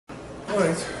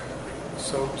Alright,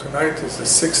 so tonight is the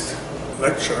 6th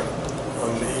lecture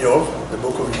on Iyov, the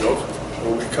Book of Iyov.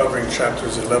 We'll be covering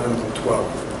chapters 11 and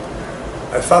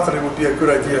 12. I thought that it would be a good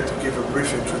idea to give a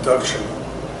brief introduction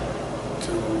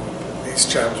to these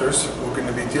chapters. We're going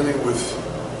to be dealing with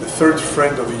the third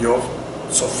friend of Iyov,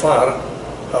 Sofar,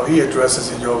 how he addresses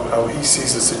Iyov, how he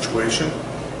sees the situation.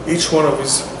 Each one of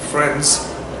his friends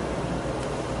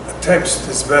attempts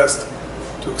his best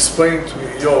to explain to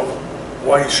Iyov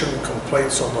why he shouldn't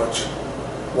complain so much,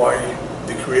 why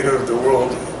the creator of the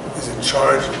world is in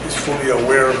charge, is fully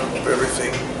aware of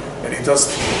everything, and he does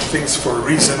things for a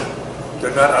reason.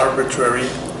 They're not arbitrary.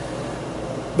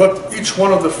 But each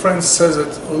one of the friends says it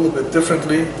a little bit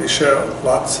differently. They share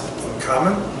lots in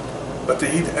common, but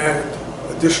they each add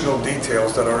additional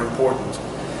details that are important.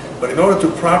 But in order to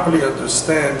properly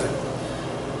understand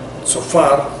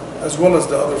Sofar, as well as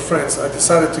the other friends, I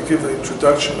decided to give the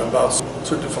introduction about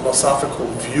certain philosophical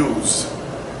views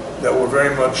that were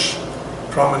very much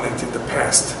prominent in the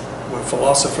past, when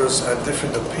philosophers had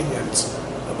different opinions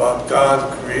about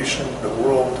God, creation, the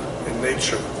world, and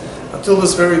nature, until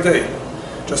this very day.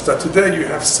 Just that today you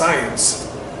have science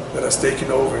that has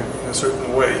taken over in a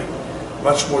certain way,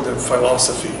 much more than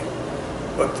philosophy.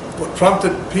 But what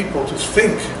prompted people to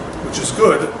think, which is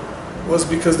good, was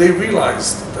because they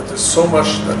realized that there's so much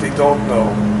that they don't know.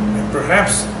 And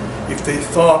perhaps if they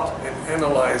thought and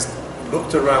analyzed,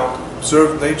 looked around,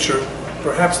 observed nature,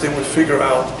 perhaps they would figure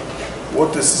out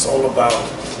what this is all about.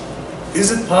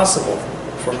 Is it possible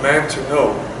for man to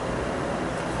know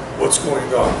what's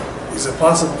going on? Is it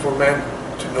possible for man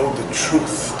to know the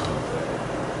truth?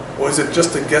 Or is it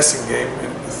just a guessing game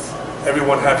with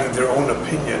everyone having their own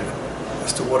opinion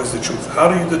as to what is the truth?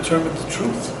 How do you determine the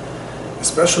truth?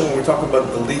 Especially when we're talking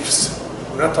about beliefs.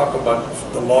 We're not talking about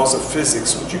the laws of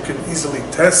physics, which you can easily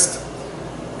test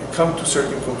and come to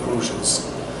certain conclusions.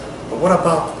 But what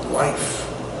about life?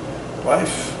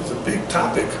 Life is a big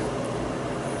topic.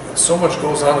 And so much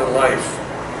goes on in life.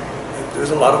 And there's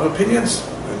a lot of opinions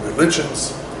and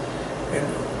religions and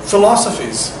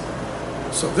philosophies.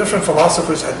 So different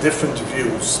philosophers had different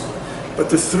views. But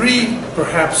the three,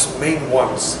 perhaps, main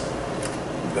ones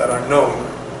that are known,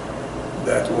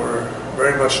 that were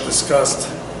very much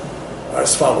discussed, are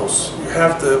as follows. You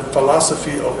have the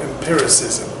philosophy of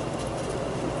empiricism.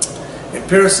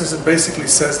 Empiricism basically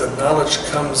says that knowledge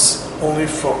comes only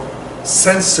from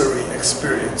sensory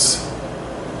experience.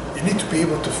 You need to be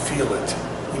able to feel it.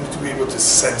 You need to be able to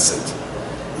sense it.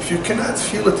 If you cannot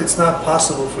feel it, it's not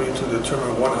possible for you to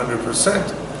determine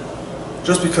 100%.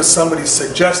 Just because somebody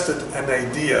suggested an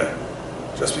idea,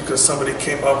 just because somebody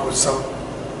came up with some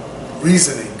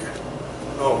reasoning.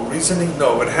 No, reasoning,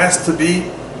 no. It has to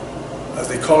be, as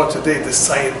they call it today, the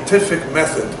scientific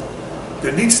method.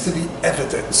 There needs to be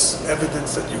evidence,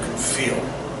 evidence that you can feel.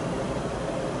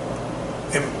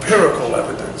 Empirical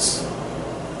evidence.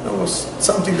 In other words,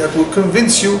 something that will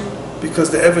convince you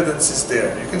because the evidence is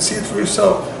there. You can see it for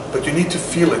yourself, but you need to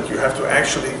feel it. You have to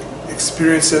actually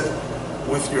experience it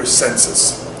with your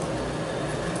senses.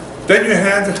 Then you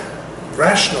had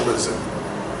rationalism.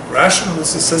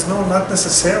 Rationalism says, no, not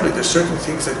necessarily. There's certain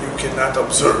things that you cannot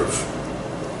observe.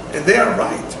 And they are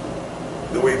right,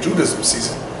 the way Judaism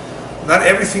sees it. Not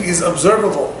everything is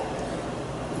observable.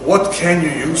 What can you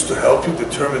use to help you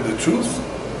determine the truth?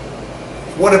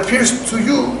 What appears to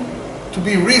you to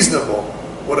be reasonable,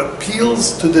 what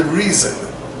appeals to the reason,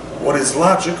 what is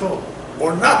logical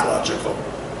or not logical.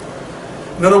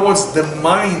 In other words, the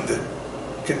mind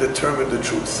can determine the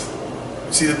truth.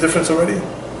 You see the difference already?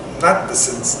 Not the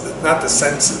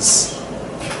senses.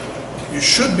 You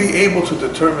should be able to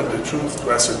determine the truth,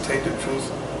 to ascertain the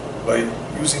truth by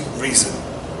using reason.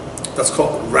 That's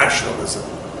called rationalism.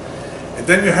 And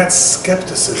then you had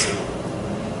skepticism,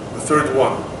 the third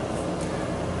one.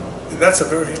 And that's a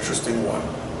very interesting one.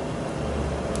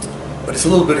 But it's a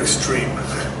little bit extreme.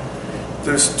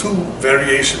 There's two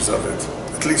variations of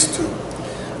it, at least two.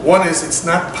 One is it's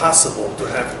not possible to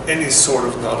have any sort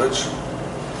of knowledge.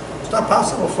 It's not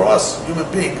possible for us, human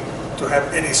beings, to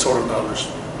have any sort of knowledge.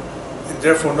 And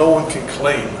therefore no one can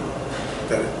claim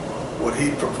that what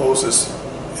he proposes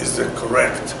is the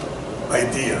correct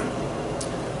idea.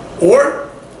 Or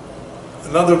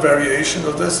another variation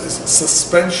of this is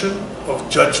suspension of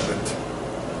judgment.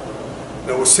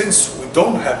 Now, since we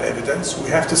don't have evidence, we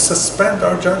have to suspend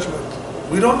our judgment.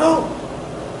 We don't know.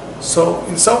 So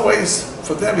in some ways,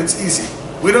 for them it's easy.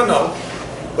 We don't know.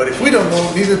 But if we don't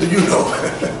know, neither do you know.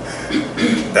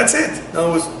 That's it. In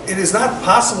other words, it is not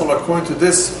possible, according to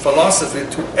this philosophy,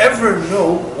 to ever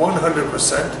know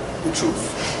 100% the truth.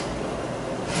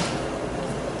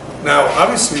 Now,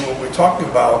 obviously, when we're talking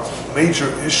about major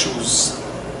issues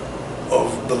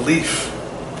belief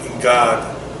in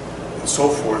God and so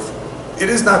forth, it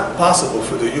is not possible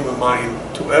for the human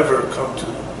mind to ever come to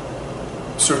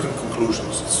certain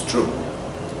conclusions. It's true.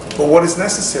 But what is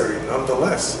necessary,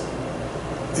 nonetheless,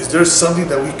 is there something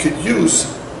that we could use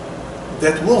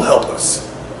that will help us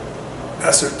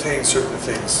ascertain certain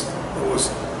things? In other words,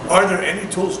 are there any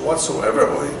tools whatsoever,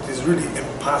 or it is really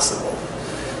impossible?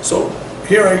 So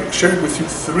here I shared with you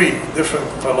 3 different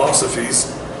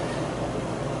philosophies,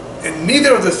 and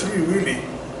neither of the 3 really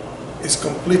is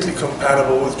completely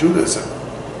compatible with Judaism.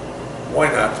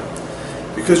 Why not?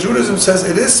 Because Judaism says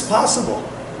it is possible.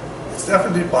 It's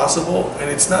definitely possible, and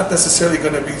it's not necessarily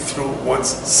going to be through one's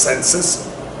senses,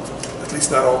 at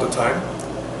least not all the time.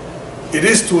 It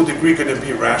is to a degree going to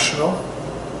be rational,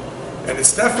 and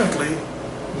it's definitely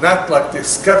not like the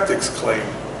skeptics claim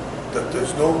that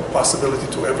there's no possibility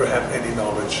to ever have any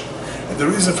knowledge. And the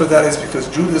reason for that is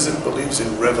because Judaism believes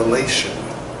in revelation.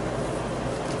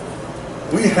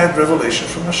 We had revelation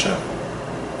from Hashem.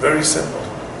 Very simple.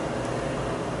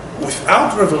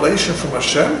 Without revelation from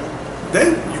Hashem,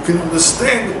 then you can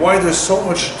understand why there's so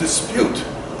much dispute,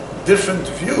 different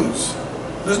views.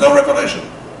 There's no revelation.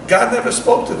 God never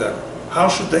spoke to them. How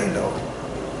should they know?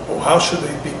 Or how should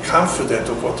they be confident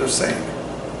of what they're saying?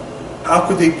 How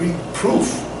could they bring proof,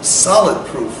 solid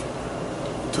proof,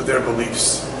 to their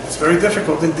beliefs? It's very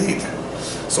difficult indeed.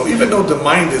 So even though the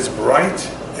mind is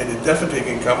bright, and it definitely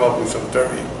can come up with some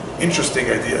very interesting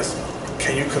ideas,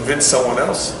 can you convince someone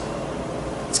else?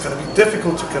 It's going to be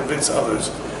difficult to convince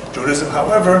others. Judaism,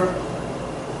 however,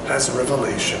 has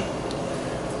revelation.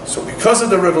 So because of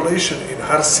the revelation in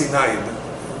Har Sinai,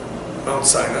 Mount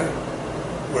Sinai,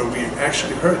 where we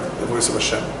actually heard the voice of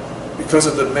Hashem, because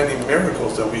of the many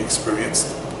miracles that we experienced,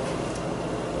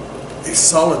 a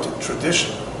solid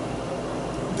tradition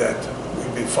that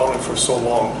we've been following for so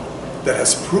long, that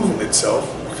has proven itself,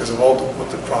 because of all what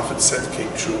the prophet said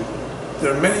came true.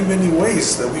 There are many, many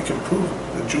ways that we can prove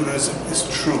that Judaism is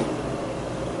true.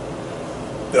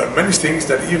 There are many things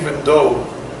that even though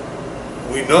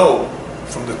we know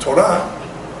from the Torah,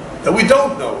 that we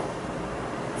don't know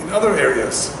in other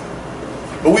areas.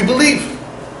 But we believe.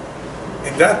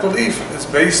 And that belief is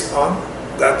based on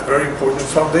that very important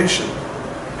foundation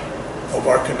of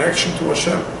our connection to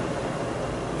Hashem.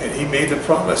 And He made a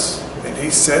promise, and He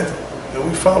said, and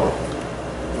we follow.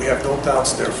 We have no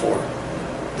doubts, therefore,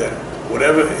 that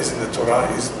whatever is in the Torah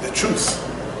is the truth.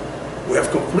 We have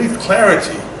complete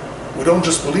clarity. We don't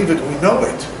just believe it, we know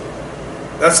it.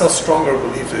 That's how strong our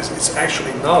belief is. It's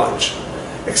actually knowledge.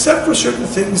 Except for certain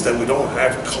things that we don't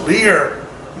have clear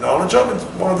knowledge of,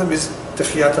 and one of them is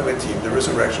Techiyat HaMetim, the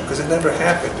resurrection, because it never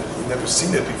happened. We've never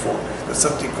seen it before. That's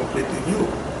something completely new,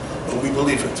 but we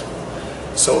believe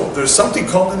it. So there's something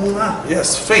called emunah.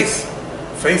 Yes, faith.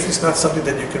 Faith is not something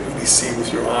that you can really see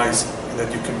with your eyes and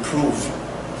that you can prove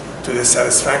to the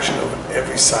satisfaction of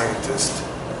every scientist.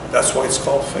 That's why it's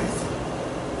called faith.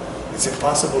 It's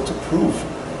impossible to prove.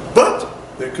 But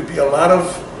there could be a lot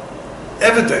of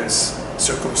evidence,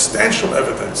 circumstantial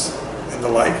evidence and the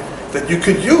like, that you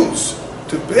could use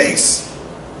to base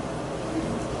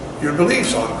your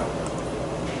beliefs on.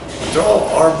 After all,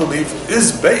 our belief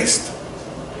is based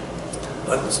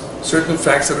on certain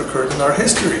facts that occurred in our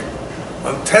history,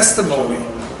 on testimony.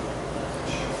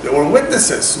 There were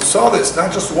witnesses who saw this,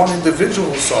 not just one individual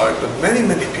who saw it, but many,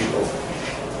 many people.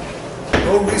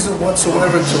 No reason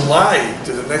whatsoever to lie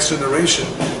to the next generation,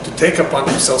 to take upon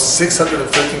themselves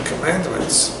 613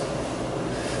 commandments.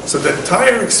 So the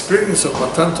entire experience of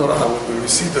Matan Torah, when we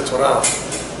received the Torah,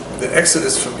 the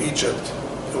exodus from Egypt,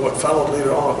 and what followed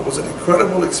later on, was an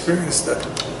incredible experience that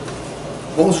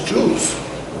most Jews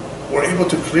were able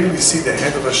to clearly see the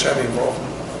hand of Hashem involved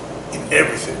in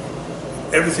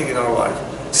everything in our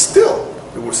life. Still,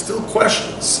 there were still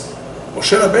questions.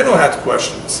 Moshe Rabbeinu had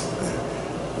questions.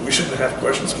 We shouldn't have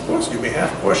questions, of course. You may have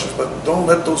questions, but don't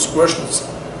let those questions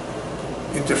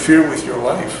interfere with your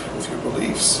life, with your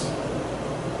beliefs.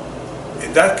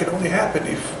 And that can only happen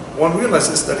if one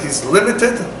realizes that he's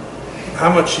limited in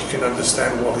how much he can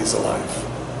understand while he's alive.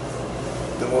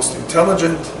 The most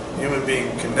intelligent human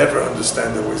being can never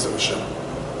understand the ways of Hashem.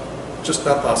 Just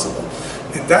not possible.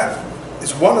 And that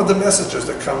is one of the messages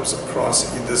that comes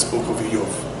across in this book of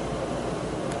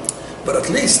Iyov. But at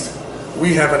least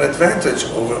we have an advantage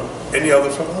over any other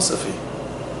philosophy.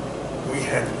 We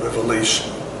had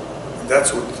revelation. And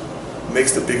that's what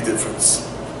makes the big difference.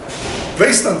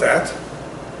 Based on that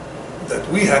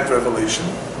we had revelation,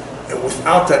 and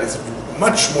without that it's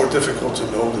much more difficult to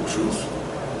know the truth.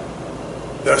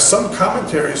 There are some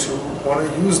commentaries who want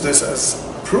to use this as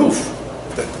proof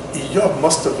that Iyov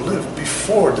must have lived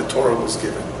before the Torah was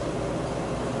given.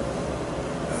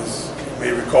 As you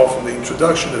may recall from the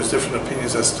introduction, there's different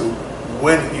opinions as to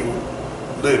when he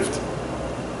lived,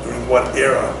 during what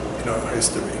era in our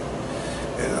history.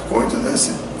 And according to this,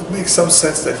 it makes some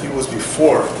sense that he was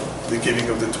before the giving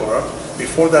of the Torah,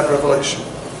 before that revelation.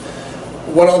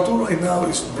 What I'll do right now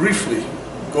is briefly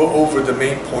go over the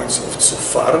main points of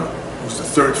Tzofar, who's the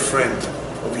third friend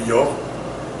of Iyov,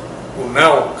 who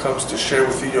now comes to share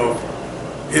with Iyov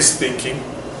his thinking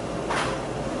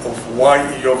of why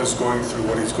Iyov is going through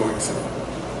what he's going through.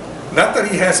 Not that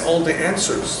he has all the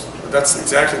answers, but that's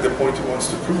exactly the point he wants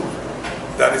to prove.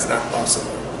 That is not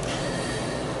possible.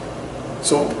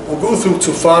 So we'll go through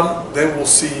Tzofar, then we'll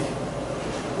see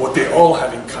what they all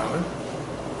have in common.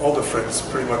 All the friends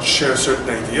pretty much share certain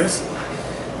ideas,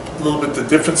 a little bit the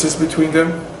differences between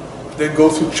them, then go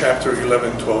through chapter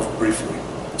 11 and 12 briefly.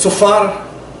 Tzofar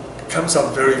comes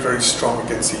out very, very strong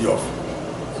against Iyov.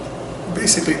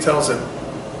 Basically tells him,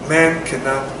 man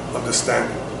cannot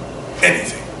understand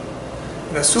anything.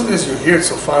 And as soon as you hear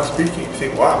Tzofar speaking, you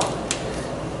think, wow,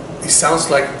 he sounds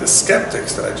like the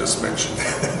skeptics that I just mentioned.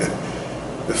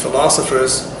 The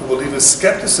philosophers who believe in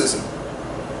skepticism.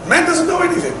 Man doesn't know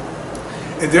anything.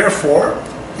 And therefore,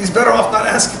 he's better off not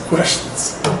asking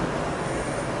questions.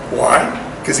 Why?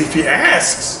 Because if he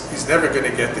asks, he's never going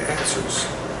to get the answers.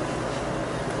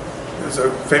 There's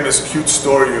a famous cute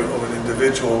story of an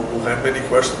individual who had many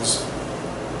questions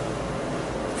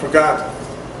for God.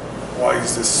 Why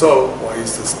is this so? Why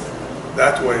is this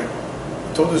that way?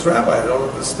 He told his rabbi, I don't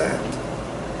understand.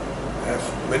 I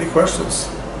have many questions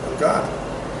of God.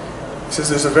 He says,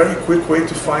 there's a very quick way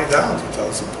to find out, he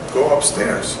tells him. Go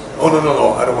upstairs. Oh,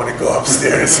 no, I don't want to go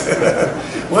upstairs.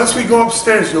 Once we go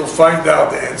upstairs, you'll find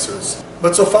out the answers.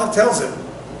 But Tzofar tells him,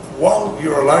 while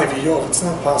you're alive, Iyov, it's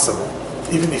not possible.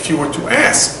 Even if you were to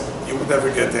ask, you would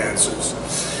never get the answers.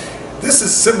 This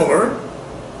is similar,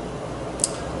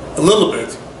 a little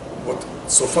bit, what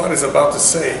Tzofar is about to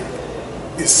say,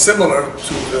 is similar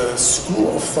to the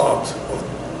school of thought.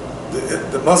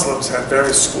 The Muslims have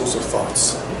various schools of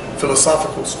thoughts,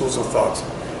 philosophical schools of thought.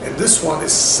 And this one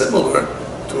is similar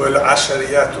to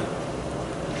Al-Ashariyatu.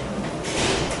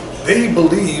 They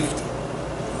believed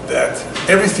that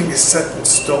everything is set in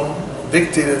stone,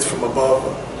 dictated from above,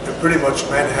 and pretty much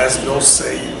man has no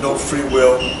say, no free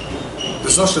will.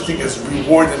 There's no such thing as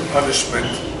reward and punishment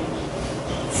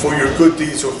for your good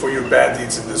deeds or for your bad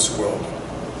deeds in this world.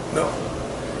 No.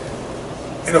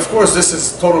 And of course, this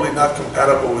is totally not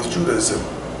compatible with Judaism.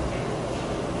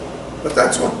 But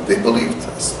that's what they believed.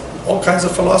 All kinds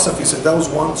of philosophies, and that was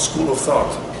one school of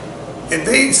thought. And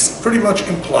they pretty much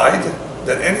implied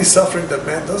that any suffering that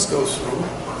man does go through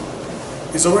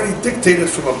is already dictated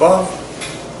from above.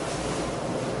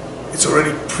 It's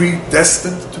already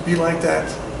predestined to be like that.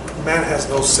 Man has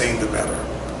no say in the matter.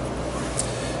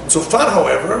 Tzofar,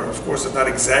 however, of course, did not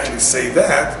exactly say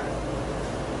that,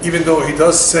 even though he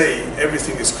does say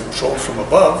everything is controlled from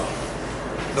above.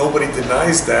 Nobody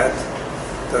denies that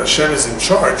Hashem is in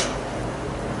charge.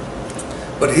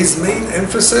 But his main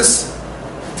emphasis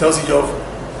tells Iyov,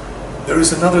 there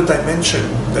is another dimension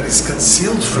that is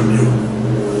concealed from you.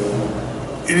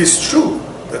 It is true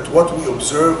that what we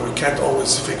observe we can't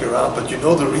always figure out, but you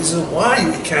know the reason why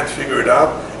we can't figure it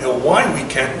out and why we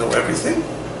can't know everything?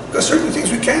 Because certain things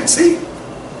we can't see.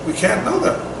 We can't know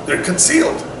them. They're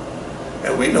concealed.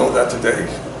 And we know that today.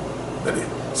 That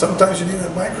sometimes you need a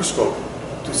microscope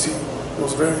to see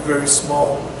those very, very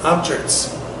small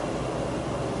objects.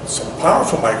 Some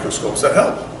powerful microscopes that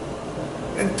help.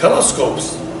 And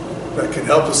telescopes that can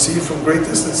help us see from great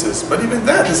distances. But even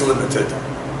that is limited.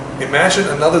 Imagine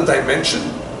another dimension,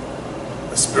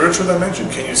 a spiritual dimension.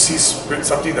 Can you see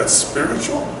something that's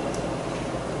spiritual?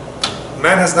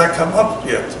 Man has not come up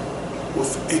yet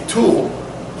with a tool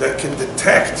that can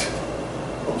detect,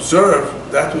 observe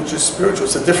that which is spiritual.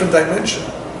 It's a different dimension.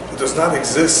 It does not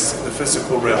exist in the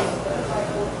physical realm.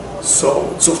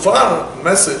 So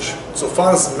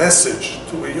Tzofar's message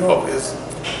to Iyov is,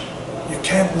 you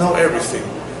can't know everything.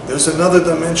 There's another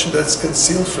dimension that's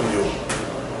concealed from you.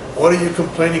 What are you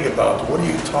complaining about? What are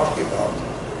you talking about?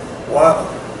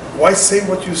 Why say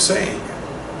what you're saying?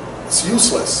 It's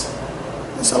useless.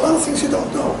 There's a lot of things you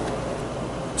don't know.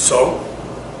 So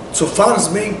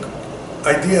Tzofar's main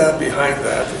idea behind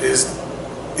that is,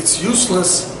 it's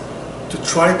useless to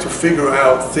try to figure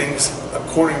out things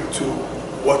according to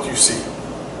what you see.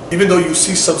 Even though you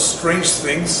see some strange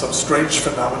things, some strange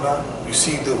phenomena, you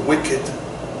see the wicked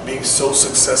being so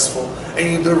successful,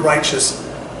 and the righteous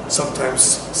sometimes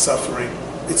suffering.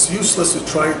 It's useless to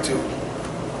try to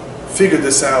figure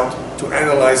this out, to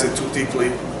analyze it too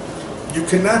deeply. You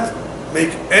cannot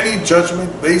make any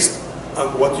judgment based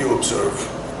on what you observe.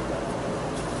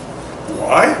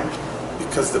 Why?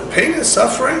 Because the pain and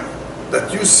suffering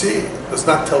that you see does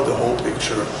not tell the whole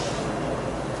picture.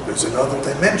 There's another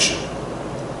dimension.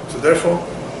 So therefore,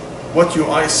 what your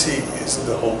eye see isn't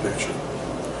the whole picture.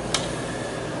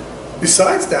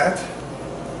 Besides that,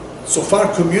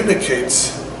 Sofar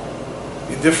communicates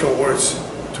in different words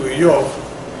to Iyov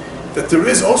that there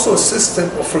is also a system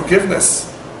of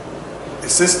forgiveness, a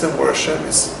system where Hashem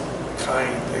is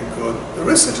kind and good. There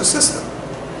is such a system.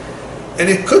 And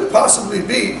it could possibly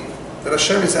be that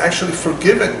Hashem is actually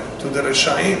forgiven to the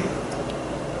Rashaim.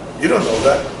 You don't know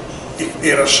that. If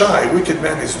a Rasha, a wicked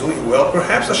man, is doing well,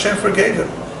 perhaps Hashem forgave him.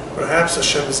 Perhaps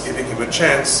Hashem is giving him a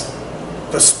chance,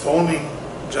 postponing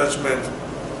judgment.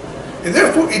 And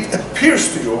therefore it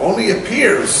appears to you, only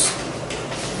appears,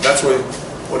 that's why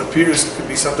what appears could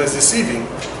be sometimes deceiving,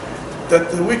 that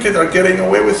the wicked are getting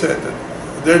away with it,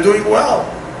 they're doing well.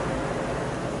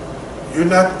 You're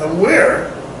not aware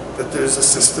that there's a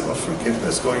system of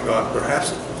forgiveness going on.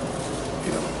 Perhaps,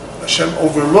 Hashem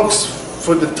overlooks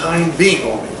for the time being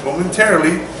only,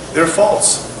 momentarily, their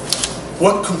faults.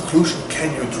 What conclusion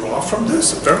can you draw from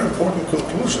this? A very important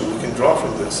conclusion we can draw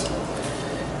from this.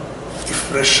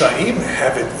 If Reshaim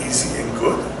have it easy and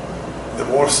good, the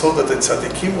more so that the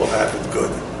Tzaddikim will have it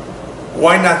good.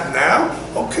 Why not now?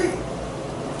 Okay.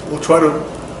 We'll try to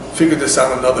figure this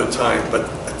out another time, but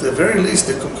at the very least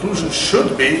the conclusion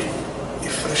should be,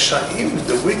 if Reshaim,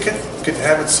 the wicked, can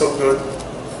have it so good,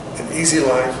 an easy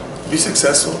life, be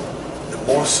successful, the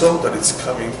more so that it's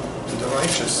coming to the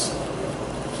righteous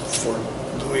for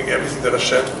doing everything that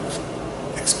Hashem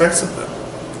expects of them.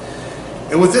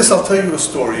 And with this I'll tell you a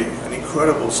story, an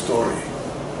incredible story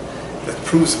that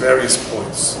proves various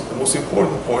points. The most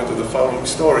important point of the following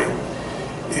story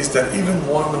is that even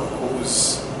one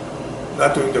who's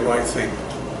not doing the right thing,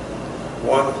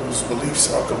 one whose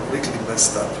beliefs are completely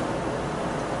messed up,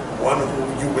 one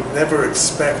who you would never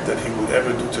expect that he would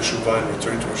ever do teshuvah and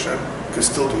return to Hashem, could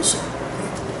still do so.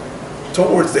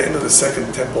 Towards the end of the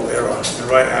Second Temple era, and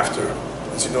right after,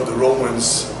 as you know, the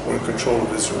Romans were in control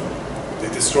of Israel. They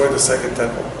destroyed the Second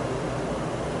Temple.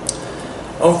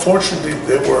 Unfortunately,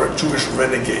 they were Jewish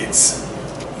renegades.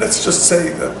 Let's just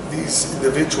say that these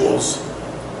individuals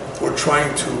were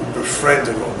trying to befriend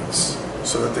the Romans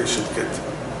so that they should get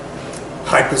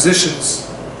high positions,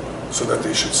 so that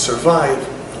they should survive,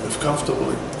 live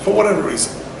comfortably, for whatever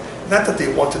reason. Not that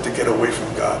they wanted to get away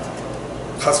from God.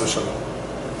 Chas v'shalom.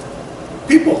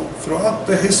 People throughout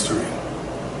the history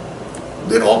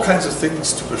did all kinds of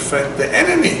things to befriend the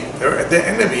enemy, the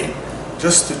enemy,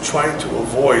 just to try to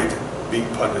avoid being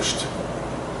punished.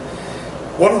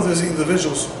 One of those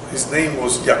individuals, his name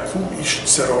was Yaakov Ish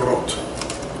Tzerorot.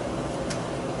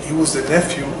 He was the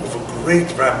nephew of a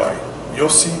great rabbi,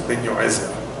 Yossi ben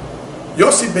Yoezer.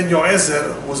 Yossi ben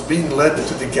Yoezer was being led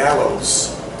to the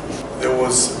gallows. There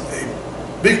was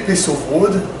a big piece of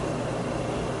wood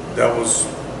that was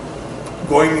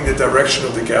going in the direction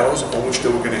of the gallows on which they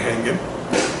were going to hang him.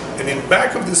 And in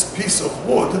back of this piece of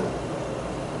wood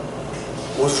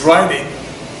was riding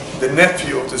the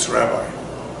nephew of this rabbi.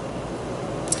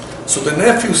 So the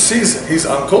nephew sees his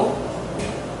uncle,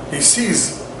 he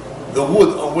sees the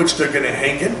wood on which they're going to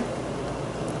hang him,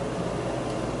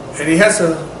 and he has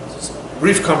a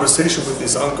brief conversation with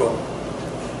his uncle.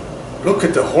 Look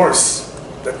at the horse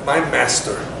that my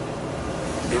master,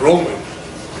 the Roman,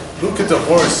 look at the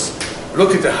horse,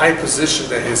 look at the high position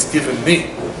that he has given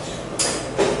me.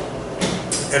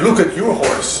 And look at your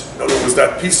horse. In other words,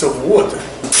 that piece of wood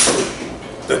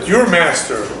that your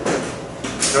master,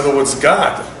 in other words,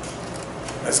 God,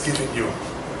 has given you.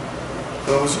 In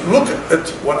other words, look at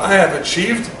what I have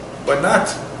achieved by not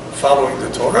following the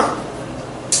Torah,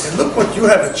 and look what you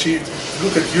have achieved.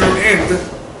 Look at your end,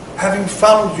 having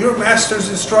followed your master's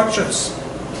instructions.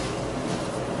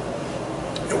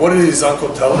 And what did his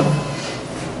uncle tell him?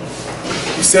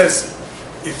 He says,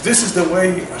 if this is the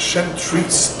way Hashem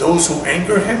treats those who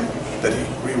anger him, that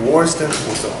he rewards them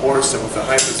with the horse and with the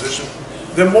high position,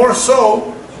 the more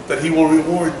so that he will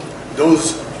reward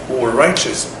those who were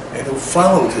righteous and who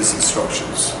followed his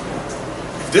instructions.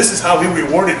 If this is how he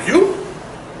rewarded you,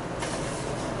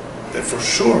 then for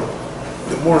sure,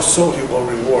 the more so he will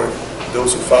reward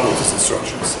those who followed his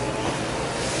instructions.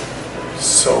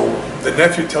 So the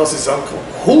nephew tells his uncle,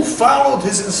 who followed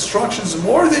his instructions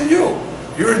more than you?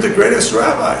 You're the greatest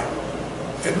rabbi.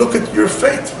 And look at your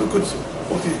fate. Look at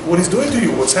what he's doing to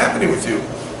you, what's happening with you.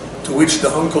 To which the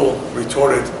uncle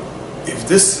retorted, if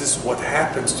this is what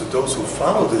happens to those who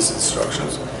follow his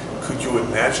instructions, could you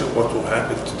imagine what will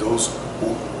happen to those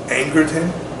who angered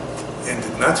him and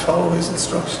did not follow his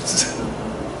instructions?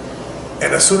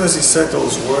 And as soon as he said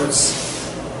those words,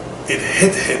 it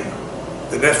hit him,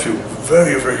 the nephew,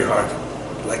 very, very hard.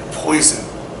 like poison.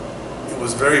 It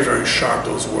was very, very sharp,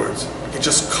 those words. He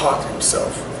just caught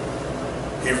himself.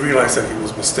 He realized that he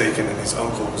was mistaken and his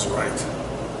uncle was right.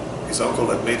 His uncle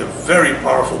had made a very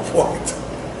powerful point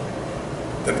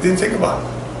that he didn't think about.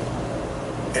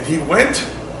 And he went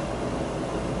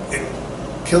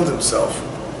and killed himself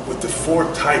with the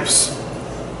 4 types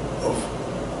of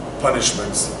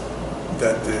punishments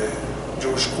that the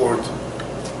Jewish court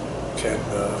can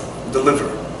deliver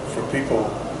for people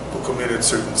who committed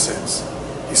certain sins.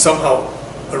 He somehow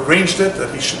arranged it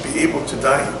that he should be able to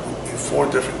die in 4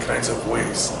 different kinds of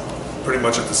ways, pretty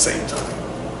much at the same time.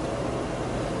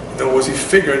 In other words, he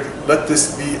figured, let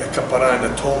this be a kapara,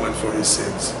 an atonement for his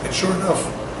sins. And sure enough,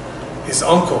 his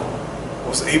uncle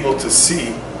was able to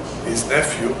see his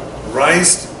nephew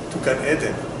rise to Gan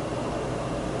Eden.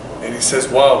 And he says,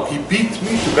 wow, he beat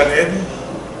me to Gan Eden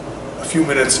a few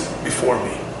minutes before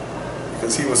me,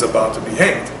 because he was about to be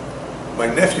hanged.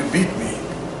 My nephew beat me.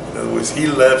 In other words, he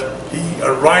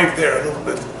arrived there a little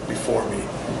bit before me.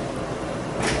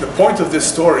 The point of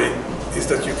this story is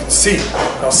that you can see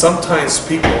how sometimes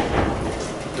people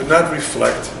do not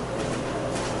reflect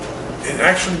and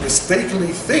actually mistakenly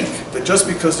think that just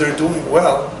because they're doing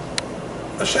well,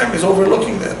 Hashem is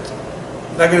overlooking them,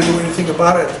 not going to do anything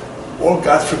about it, or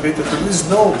God forbid that there is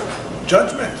no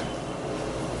judgment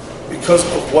because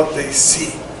of what they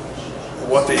see,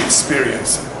 what they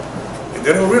experience. And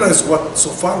they don't realize what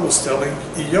Sofar was telling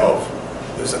Iyov.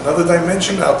 There's another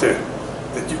dimension out there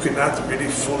that you cannot really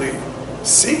fully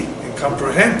see and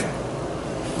comprehend.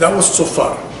 That was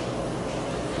Sofar.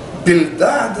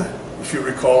 Bildad, if you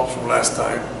recall from last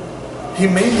time, he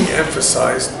mainly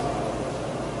emphasized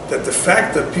that the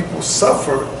fact that people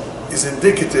suffer is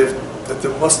indicative that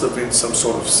there must have been some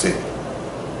sort of sin.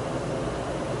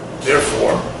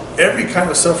 Therefore, every kind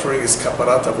of suffering is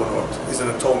kaparat avonot, is an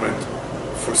atonement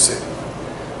for sin.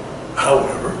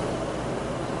 However,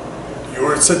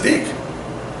 you're a tzaddik.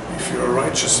 If you're a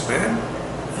righteous man,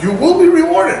 you will be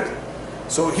rewarded.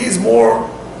 So he's more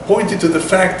pointing to the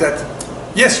fact that,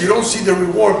 yes, you don't see the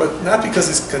reward, but not because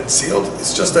it's concealed,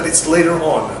 it's just that it's later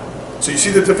on. So you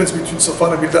see the difference between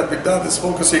Sofar and Bildad. Bildad is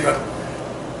focusing on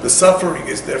the suffering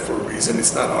is there for a reason,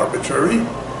 it's not arbitrary.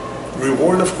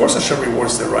 Reward, of course Hashem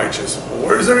rewards the righteous. Well,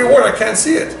 where is the reward? I can't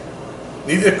see it.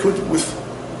 Neither could with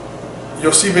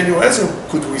Yossi ben Yoezer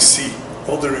could we see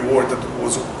all the reward that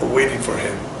was awaiting for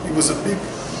him. He was a big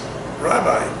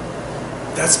rabbi.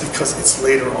 That's because it's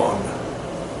later on.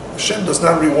 Hashem does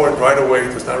not reward right away,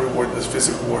 does not reward this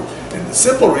physical reward. And the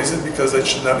simple reason, because it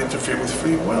should not interfere with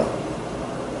free will.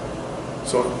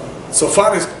 So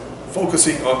Sofar is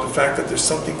focusing on the fact that there's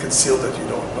something concealed that you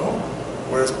don't know.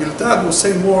 Whereas Bildad will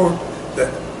say more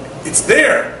that it's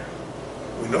there.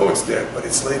 We know it's there, but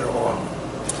it's later on.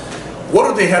 What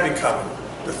do they have in common,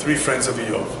 the 3 friends of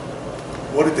Iyov?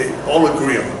 What did they all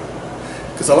agree on?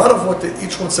 Because a lot of what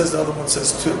each one says, the other one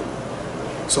says too.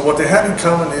 So what they have in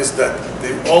common is that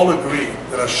they all agree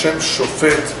that Hashem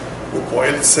shofet,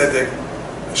 u'poel tzedek,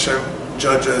 Hashem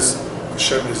judges,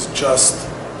 Hashem is just,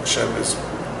 Hashem is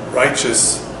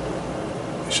righteous,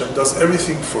 Hashem does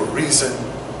everything for a reason.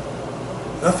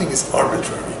 Nothing is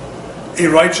arbitrary. A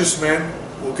righteous man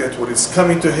will get what is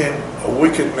coming to him, a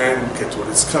wicked man will get what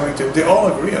is coming to him. They all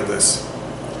agree on this.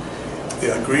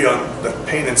 They agree on that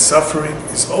pain and suffering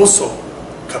is also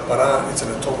kapara, it's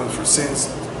an atonement for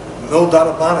sins. No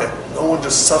doubt about it. No one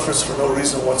just suffers for no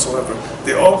reason whatsoever.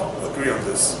 They all agree on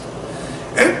this.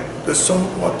 And there's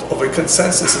somewhat of a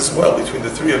consensus as well between the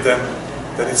 3 of them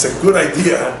that it's a good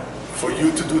idea for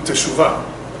you to do teshuvah.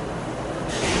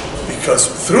 Because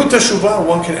through teshuvah,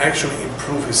 one can actually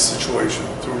improve his situation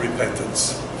through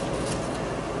repentance.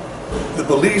 The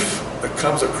belief that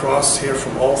comes across here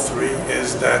from all 3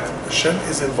 is that Hashem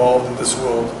is involved in this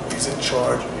world. He's in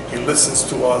charge. He listens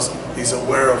to us. He's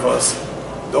aware of us.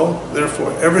 Don't,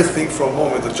 therefore, ever think for a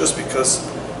moment that just because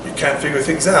you can't figure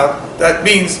things out, that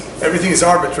means everything is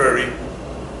arbitrary,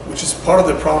 which is part of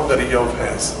the problem that Iyov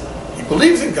has. He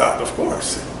believes in God, of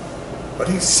course, but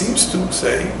he seems to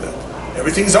say that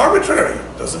everything is arbitrary.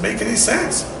 Doesn't make any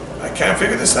sense. I can't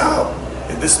figure this out.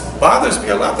 And this bothers me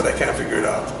a lot that I can't figure it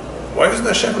out. Why doesn't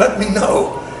Hashem let me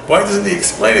know? Why doesn't He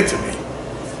explain it to me?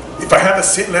 If I have a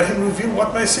sin, let Him reveal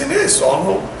what my sin is, so I'll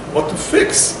know what to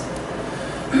fix.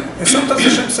 And sometimes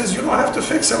Hashem says, you don't have to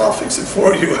fix it, I'll fix it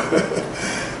for you.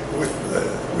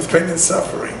 with pain and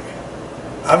suffering.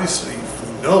 Obviously, if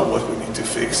we know what we need to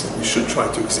fix, and we should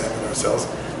try to examine ourselves,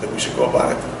 then we should go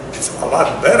about it. It's a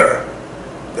lot better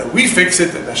that we fix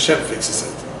it than Hashem fixes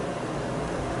it.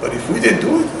 But if we didn't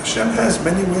do it, Hashem has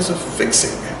many ways of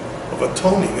fixing, of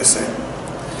atoning a sin.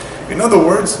 In other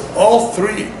words, all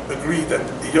 3 agree that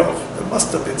Iyov, there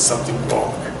must have been something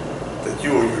wrong that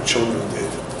you or your children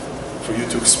did for you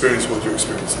to experience what you're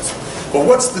experiencing. But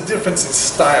what's the difference in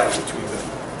style between them?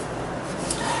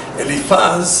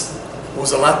 Eliphaz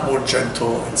was a lot more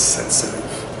gentle and sensitive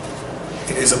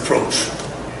in his approach.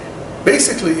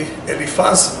 Basically,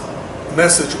 Eliphaz's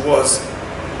message was,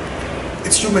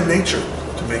 it's human nature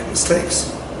to make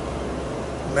mistakes.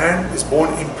 Man is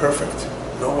born imperfect.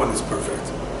 No one is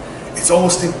perfect. It's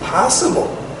almost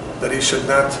impossible that he should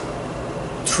not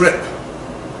trip,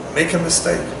 make a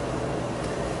mistake.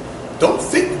 Don't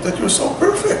think that you're so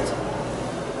perfect.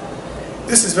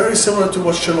 This is very similar to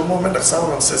what Shlomo Melech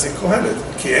Solomon says in Kohelet.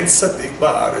 Ki en tzadik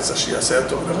ba'aretz asher yaseh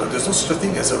tov lecha. There's no such a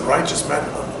thing as a righteous man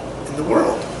in the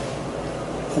world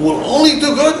who will only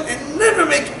do good and never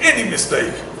make any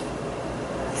mistake.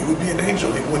 He would be an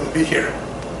angel. He wouldn't be here.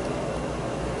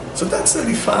 So that's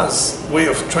Eliphaz's way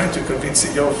of trying to convince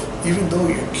Iyov, even though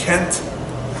you can't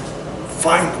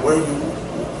find where you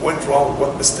went wrong,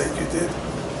 what mistake you did.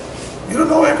 You don't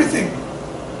know everything.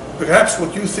 Perhaps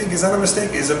what you think is not a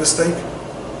mistake is a mistake.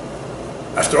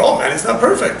 After all, man is not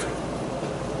perfect.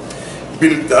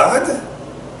 Bildad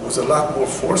was a lot more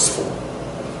forceful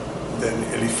than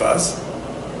Eliphaz.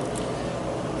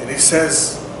 And he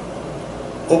says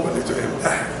openly to him,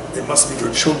 it must be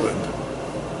your children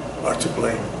are to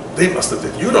blame. They must have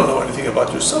done. You don't know anything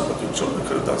about yourself, but your children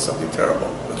could have done something terrible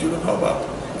that you don't know about.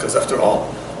 Because after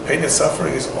all, pain and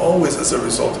suffering is always as a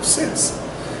result of sins.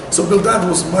 So Bildad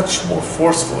was much more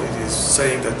forceful in his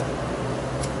saying that,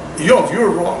 Iyov, you're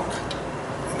wrong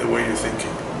in the way you're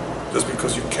thinking. Just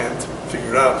because you can't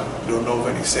figure out, you don't know of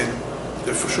any sin,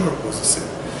 there for sure was a sin.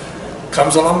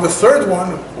 Comes along the third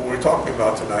one, who we're talking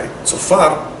about tonight,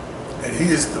 Tzofar, and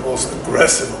he is the most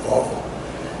aggressive of all.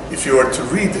 If you are to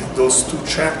read those two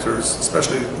chapters,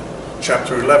 especially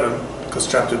chapter 11, because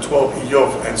chapter 12,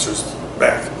 Iyov answers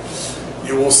back,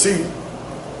 you will see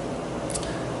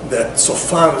that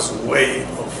Tzofar's way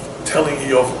of telling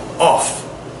Iyov off,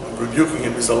 rebuking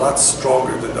him, is a lot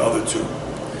stronger than the other two,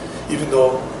 even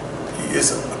though he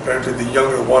is apparently the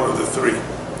younger one of the three.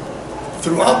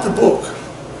 Throughout the book,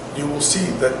 you will see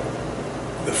that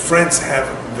the friends have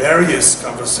various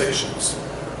conversations.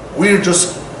 We're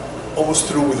just almost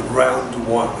through with round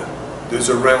one. There's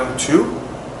a round two,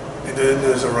 and then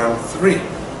there's a round three.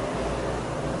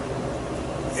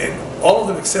 And all of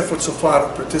them except for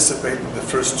Tzofar participate in the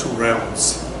first two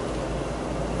rounds.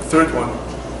 The third one,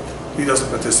 he doesn't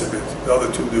participate. The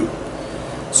other two do.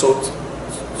 So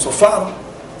Tzofar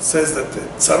says that the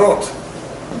tzarot,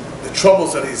 the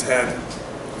troubles that he's had,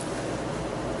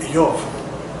 Iyov,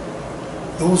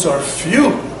 those are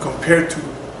few compared to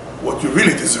what you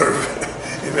really deserve.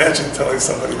 Imagine telling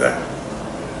somebody that.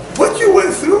 What you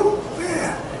went through,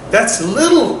 that's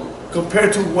little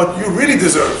compared to what you really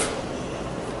deserve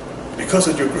because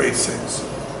of your great sins.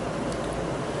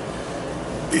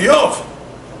 Iyov,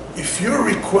 if your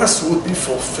request would be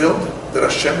fulfilled, that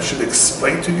Hashem should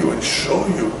explain to you and show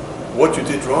you what you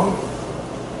did wrong,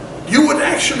 you would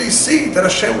actually see that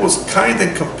Hashem was kind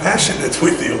and compassionate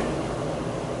with you,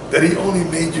 that He only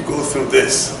made you go through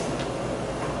this.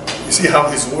 You see how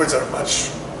his words are much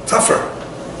tougher.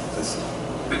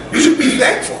 You should be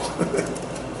thankful.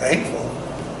 Thankful.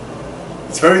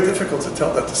 It's very difficult to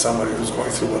tell that to somebody who's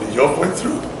going through what Iyov went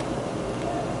through.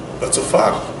 But so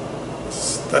far,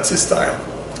 that's his style.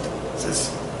 He says,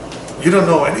 you don't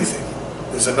know anything.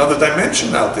 There's another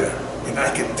dimension out there. And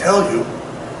I can tell you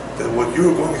that what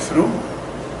you're going through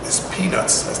is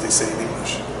peanuts, as they say in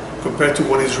English, compared to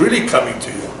what is really coming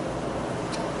to you.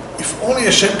 If only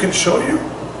Hashem can show you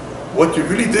what you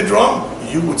really did wrong,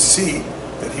 you would see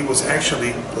that He was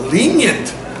actually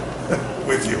lenient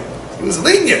with you. He was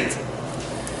lenient.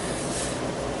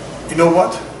 You know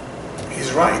what?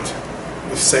 He's right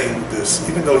with saying this.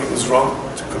 Even though he was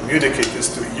wrong to communicate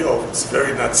this to Iyov, it's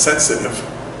very not sensitive.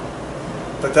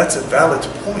 But that's a valid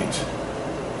point.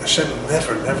 Hashem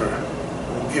never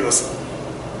will give us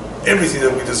everything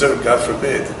that we deserve, God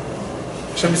forbid.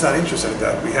 Hashem is not interested in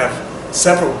that. We have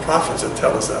several prophets that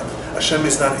tell us that. Hashem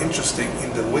is not interested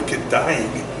in the wicked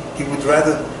dying. He would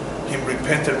rather him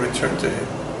repent and return to Him.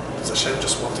 Does Hashem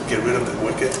just want to get rid of the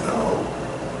wicked? No.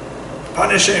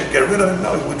 Punish him, get rid of him?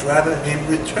 No, He would rather him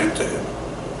return to Him.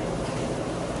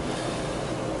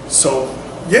 So,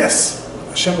 yes,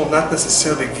 Hashem will not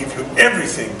necessarily give you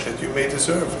everything that you may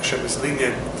deserve. Hashem is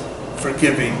lenient,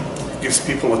 forgiving, gives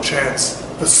people a chance,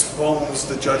 postpones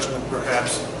the judgment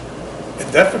perhaps,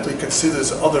 and definitely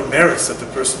considers other merits that the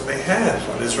person may have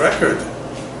on his record.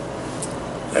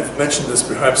 I've mentioned this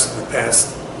perhaps in the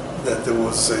past, that there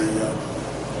was a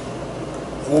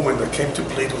woman that came to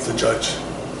plead with the judge.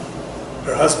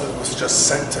 Her husband was just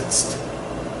sentenced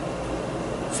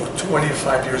for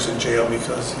 25 years in jail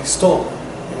because he stole.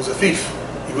 He was a thief.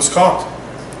 He was caught.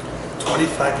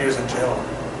 25 years in jail.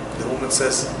 The woman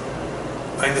says,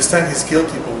 I understand he's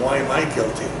guilty, but why am I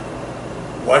guilty?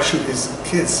 Why should his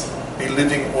kids be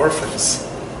living orphans?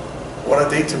 What are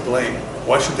they to blame?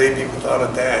 Why should they be without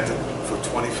a dad for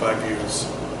 25 years?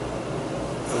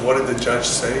 And what did the judge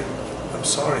say? I'm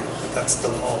sorry, but that's the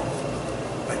law.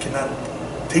 I cannot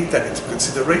take that into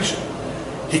consideration.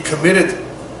 He committed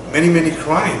many, many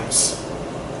crimes.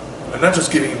 I'm not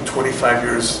just giving him 25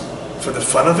 years for the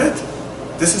fun of it.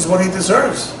 This is what he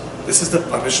deserves. This is the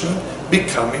punishment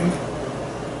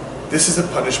this is the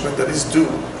punishment that is due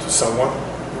to someone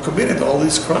who committed all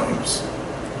these crimes.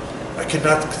 I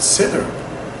cannot consider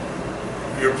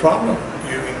your problem.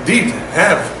 You indeed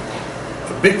have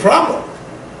a big problem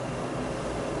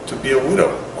to be a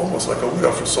widow, almost like a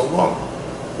widow for so long.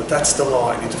 But that's the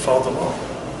law. I need to follow the law.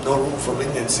 No room for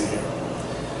leniency here.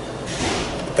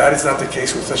 That is not the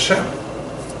case with Hashem.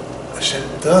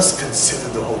 Hashem does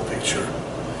consider the whole picture.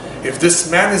 If this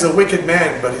man is a wicked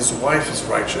man, but his wife is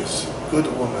righteous, good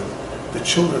woman, the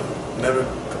children never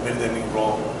committed any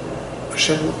wrong,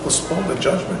 Hashem will postpone the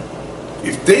judgment.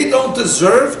 If they don't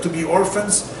deserve to be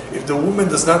orphans, if the woman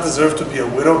does not deserve to be a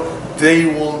widow, they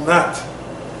will not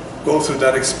go through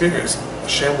that experience.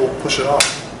 Hashem will push it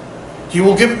off. He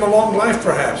will give him a long life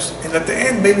perhaps, and at the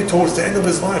end, maybe towards the end of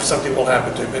his life, something will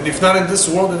happen to him. And if not in this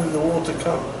world, then in the world to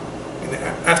come, in the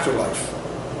afterlife.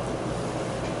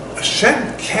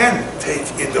 Hashem can take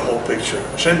in the whole picture.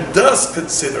 Hashem does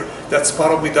consider. That's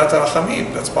part of Midat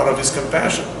HaRachamim. That's part of His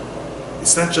compassion.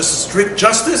 It's not just strict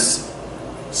justice.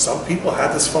 Some people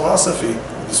had this philosophy,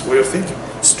 this way of thinking.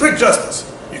 Strict justice.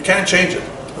 You can't change it.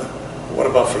 What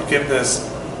about forgiveness?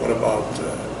 What about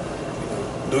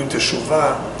doing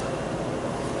teshuvah?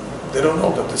 They don't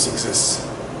know that this exists.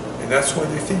 And that's why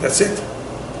they think that's it.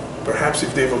 Perhaps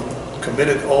if they've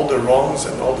committed all the wrongs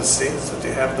and all the sins, that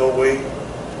they have no way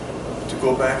to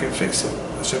go back and fix it.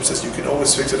 Hashem says you can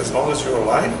always fix it as long as you're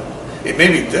alive. It may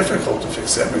be difficult to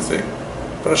fix everything,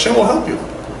 but Hashem will help you.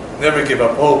 Never give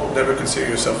up hope. Never consider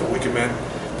yourself a wicked man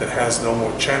that has no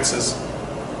more chances.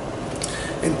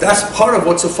 And that's part of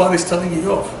what Safar is telling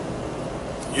Iyov.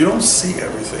 You don't see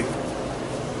everything.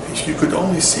 If you could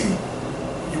only see,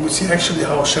 you would see actually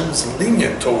how Hashem is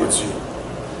lenient towards you.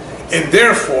 And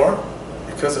therefore,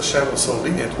 because Hashem was so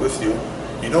lenient with you,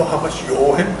 you know how much you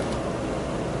owe Him?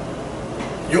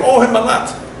 You owe Him a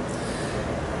lot.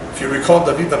 If you recall,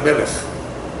 David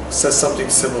HaMelech says something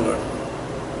similar.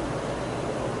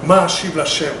 Ma ashiv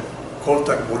Hashem kol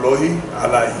tagmuloi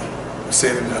alai. We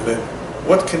say it in Hallel.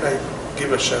 What can I give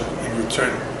Hashem in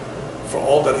return for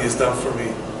all that He has done for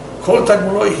me? Kol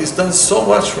tagmuloi, He's done so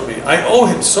much for me. I owe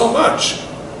Him so much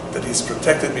that He's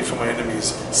protected me from my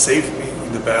enemies, saved me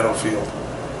in the battlefield,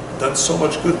 done so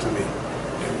much good to me.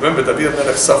 And remember, David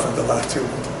HaMelech suffered a lot too.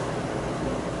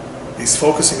 He's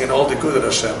focusing on all the good that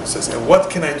Hashem says, and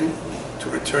what can I do to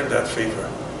return that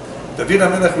favor? David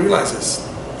HaMelech realizes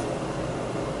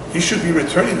he should be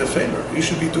returning the favor. He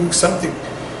should be doing something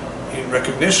in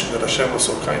recognition that Hashem was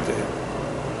so kind to him.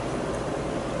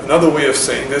 Another way of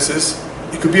saying this is,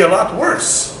 it could be a lot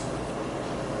worse.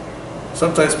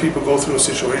 Sometimes people go through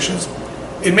situations.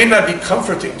 It may not be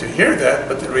comforting to hear that,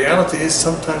 but the reality is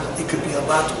sometimes it could be a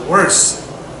lot worse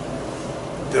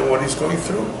than what he's going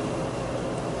through.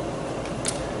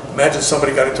 Imagine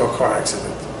somebody got into a car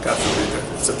accident. God forbid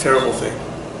it. It's a terrible thing.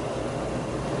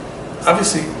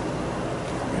 Obviously,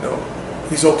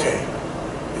 he's okay.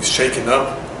 He's shaken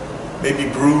up, maybe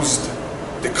bruised.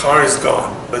 The car is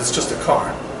gone, but it's just a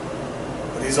car.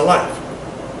 But he's alive.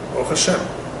 Baruch Hashem.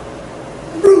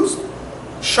 Bruised,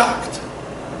 shocked,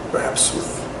 perhaps with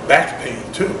back pain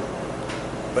too.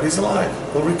 But he's alive.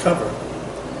 He'll recover.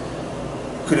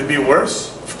 Could it be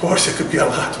worse? Of course, it could be a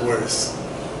lot worse.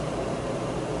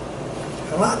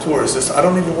 A lot worse. I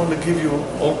don't even want to give you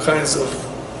all kinds of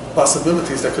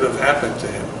possibilities that could have happened to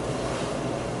him.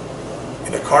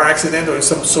 In a car accident or in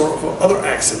some sort of other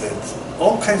accident.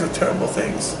 All kinds of terrible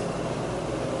things.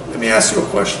 Let me ask you a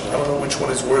question. I don't know which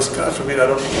one is worse. God forbid, I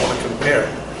don't even want to compare.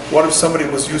 What if somebody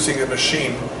was using a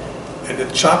machine and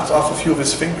it chopped off a few of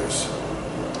his fingers?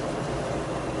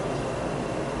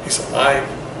 He's alive.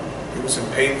 He was in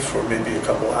pain for maybe a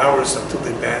couple hours until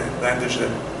they bandaged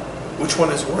him. Which one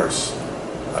is worse?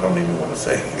 I don't even want to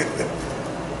say.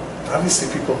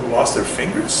 Obviously, people who lost their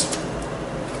fingers.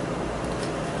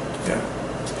 Yeah.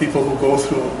 People who go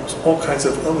through all kinds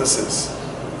of illnesses.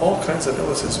 All kinds of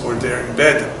illnesses where they're in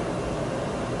bed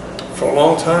for a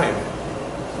long time.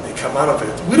 And they come out of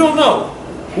it. We don't know.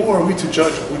 Who are we to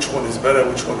judge which one is better,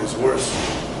 which one is worse?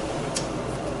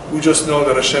 We just know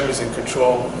that Hashem is in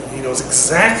control. He knows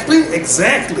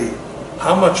exactly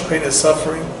how much pain and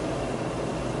suffering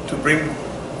to bring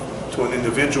to an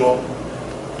individual,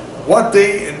 what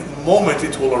day and moment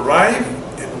it will arrive,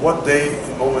 and what day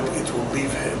and moment it will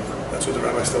leave him. That's what the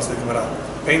rabbi tells the Gemara.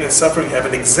 Pain and suffering have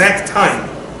an exact time.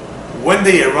 When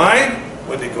they arrive,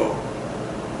 when they go.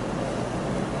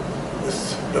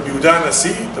 With Rabbi Yehuda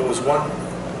Nasi, there was one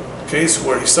case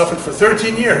where he suffered for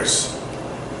 13 years.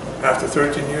 After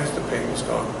 13 years, the pain was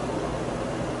gone.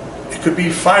 It could be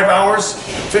 5 hours,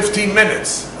 15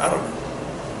 minutes. I don't know.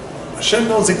 Hashem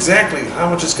knows exactly how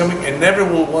much is coming, and never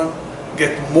will one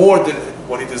get more than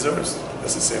what he deserves,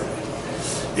 necessarily.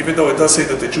 Even though it does say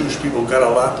that the Jewish people got a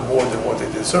lot more than what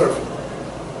they deserve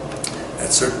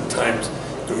at certain times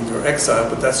during their exile,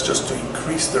 but that's just to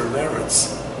increase their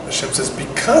merits. Hashem says,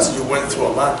 because you went through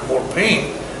a lot more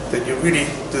pain than you really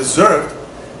deserved,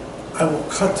 I will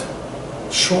cut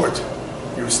short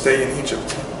your stay in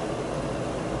Egypt.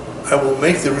 I will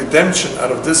make the redemption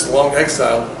out of this long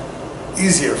exile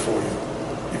easier for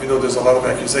you, even though there's a lot of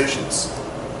accusations.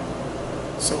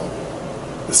 So,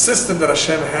 the system that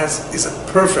Hashem has is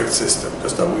a perfect system,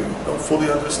 just that we don't fully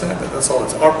understand it. That's all.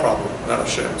 It's our problem, not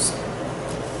Hashem's.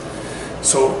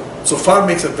 So Far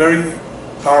makes a very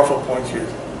powerful point here.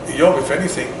 Iyov, if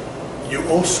anything, you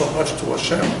owe so much to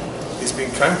Hashem. He's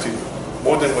being kind to you,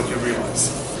 more than what you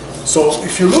realize. So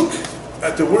if you look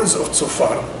at the words of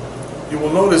Tzofar, you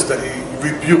will notice that he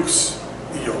rebukes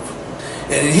Iyov.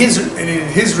 And in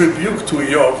his rebuke to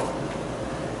Iyov,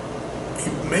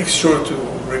 he makes sure to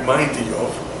remind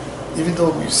Iyov, even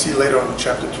though we see later on in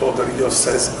chapter 12 that Iyov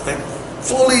says, I'm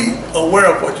fully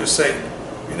aware of what you're saying.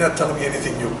 You're not telling me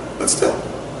anything new. But still,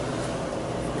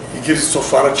 he gives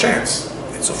Tzofar a chance.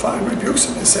 And Tzofar rebukes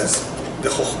him and says, the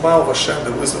chokhmah of Hashem,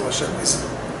 the wisdom of Hashem is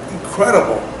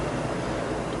incredible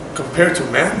compared to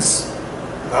man's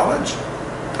knowledge.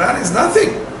 Man is nothing.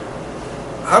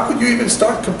 How could you even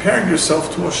start comparing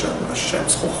yourself to Hashem?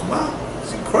 Hashem's chokhmah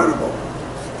is incredible.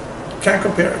 You can't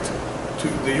compare it to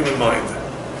the human mind.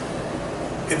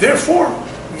 And therefore,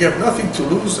 you have nothing to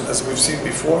lose, as we've seen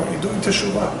before, in doing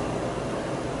teshuvah.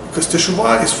 Because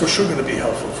teshuvah is for sure going to be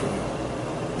helpful for you.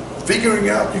 Figuring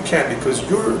out you can, because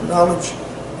your knowledge,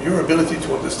 your ability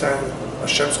to understand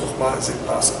Hashem's chokhmah is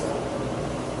impossible.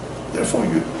 Therefore,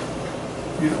 you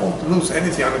don't lose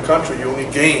anything. On the contrary, you only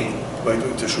gain by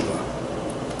doing teshuvah.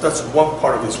 That's one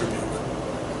part of his rebuke.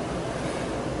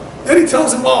 Then he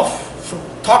tells him off from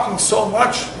talking so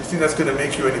much. You think that's going to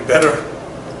make you any better?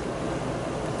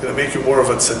 Going to make you more of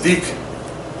a tzaddik?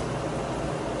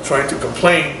 Trying to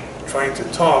complain, trying to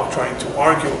talk, trying to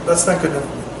argue. That's not going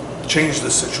to change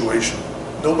the situation.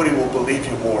 Nobody will believe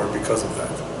you more because of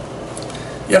that.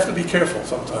 You have to be careful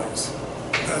sometimes.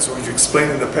 As we've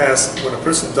explained in the past, when a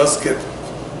person does get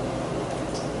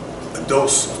a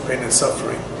dose of pain and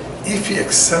suffering, if he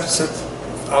accepts it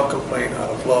without complaint, out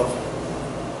of love,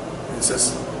 and he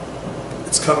says,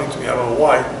 it's coming to me, I don't know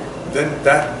why, then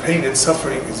that pain and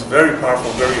suffering is very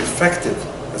powerful, very effective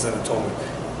as an atonement.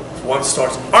 If one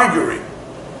starts arguing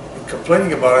and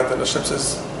complaining about it, then Hashem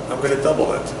says, I'm going to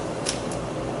double it.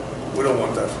 We don't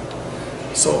want that.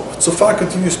 So Tzofar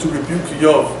continues to rebuke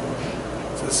Iyov.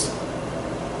 Says,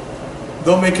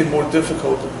 don't make it more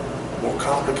difficult, more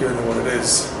complicated than what it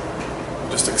is.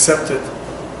 Just accept it,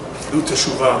 do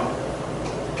teshuvah.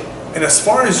 And as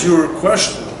far as your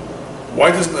question,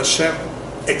 why doesn't Hashem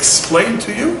explain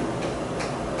to you?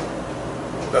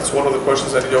 That's one of the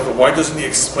questions that Iyov, why doesn't he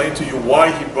explain to you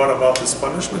why he brought about this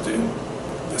punishment to you?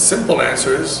 The simple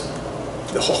answer is,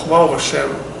 the chokhmah of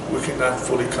Hashem, we cannot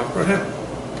fully comprehend.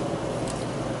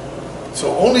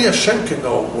 So only Hashem can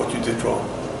know what you did wrong.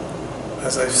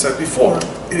 As I said before,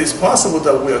 it is possible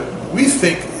that what we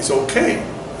think is okay,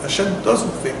 Hashem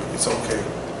doesn't think it's okay.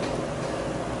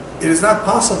 It is not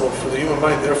possible for the human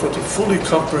mind, therefore, to fully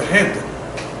comprehend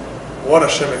what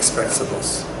Hashem expects of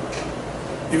us.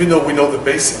 Even though we know the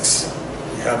basics,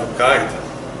 we have a guide,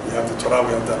 we have the Torah,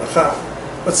 we have the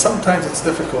Halakha, but sometimes it's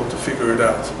difficult to figure it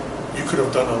out. You could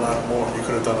have done a lot more, you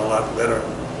could have done a lot better.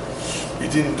 You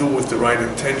didn't do it with the right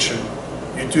intention.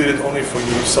 You did it only for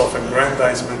your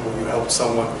self-aggrandizement when you helped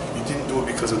someone. You didn't do it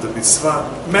because of the mitzvah.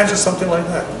 Imagine something like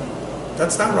that.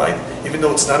 That's not right. Even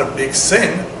though it's not a big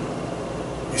sin,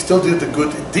 you still did the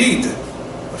good deed,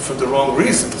 but for the wrong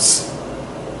reasons.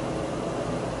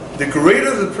 The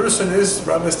greater the person is,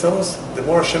 rabbis tell us, the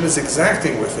more Hashem is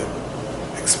exacting with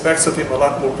him. Expects of him a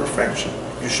lot more perfection.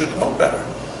 You should know better.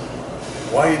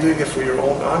 Why are you doing it for your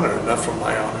own honor, not for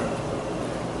my honor?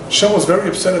 Hashem was very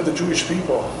upset at the Jewish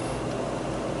people.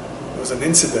 There was an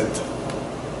incident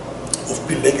of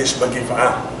Pilegesh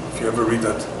Bagiv'ah, if you ever read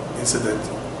that incident.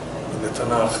 in the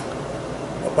Tanakh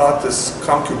about this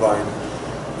concubine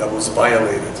that was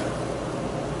violated.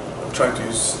 I'm trying to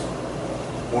use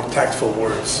more tactful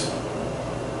words.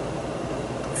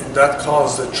 And that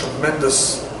caused a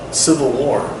tremendous civil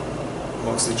war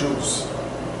amongst the Jews.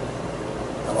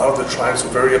 A lot of the tribes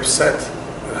were very upset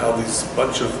at how these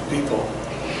bunch of people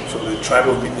from the tribe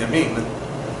of Binyamin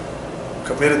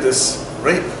committed this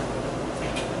rape.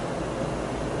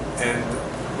 And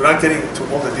we're not getting into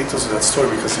all the details of that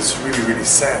story because it's really, really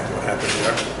sad what happened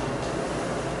there.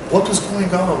 What was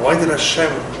going on? Why did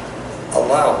Hashem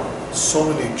allow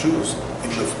so many Jews in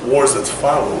the wars that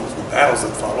followed, the battles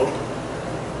that followed,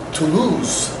 to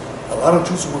lose? A lot of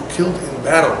Jews were killed in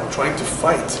battle, trying to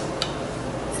fight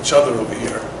each other over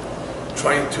here,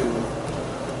 trying to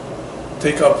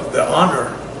take up the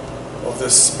honor of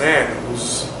this man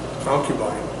whose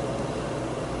concubine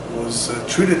was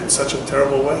treated in such a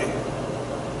terrible way.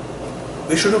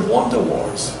 They should have won the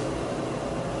wars.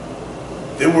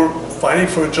 They were fighting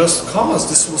for a just cause.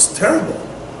 This was terrible.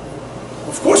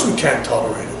 Of course we can't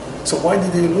tolerate it. So why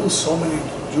did they lose? So many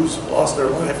Jews lost their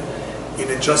life in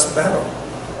a just battle.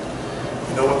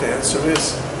 You know what the answer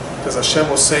is? Because Hashem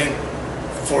was saying,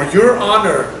 for your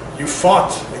honor you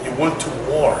fought and you went to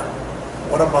war.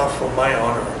 What about for my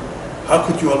honor? How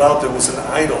could you allow? There was an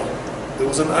idol. There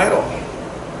was an idol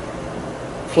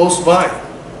close by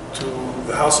to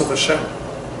the house of Hashem.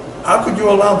 How could you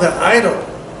allow the idol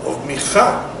of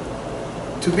Micha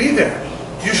to be there?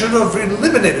 You should have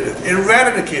eliminated it,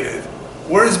 eradicated it.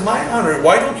 Where is my honor?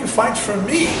 Why don't you fight for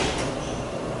me?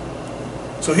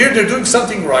 So here they're doing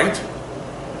something right,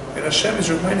 and Hashem is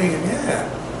reminding him,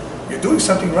 yeah, you're doing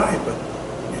something right, but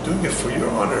you're doing it for your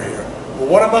honor here. Well,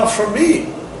 what about for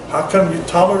me? How come you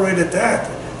tolerated that?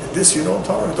 And this you don't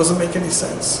tolerate? It doesn't make any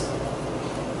sense.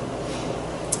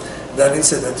 That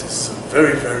incident is a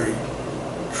very, very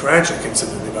tragic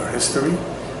incident in our history,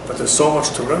 but there's so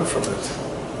much to learn from it.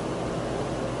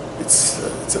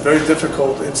 It's a very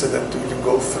difficult incident to even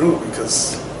go through,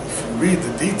 because if you read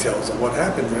the details of what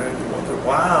happened there, you wonder,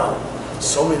 wow,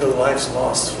 so many lives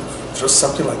lost for just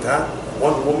something like that.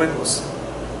 One woman was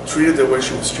treated the way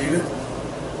she was treated,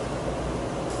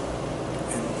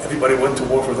 and everybody went to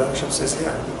war for that. Hashem says,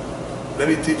 yeah, let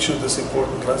me teach you this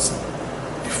important lesson.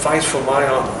 You fight for my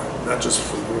honor, not just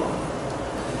for your honor.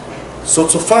 So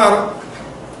Tzofar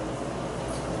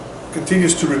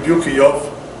continues to rebuke Iyov.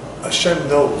 Hashem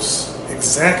knows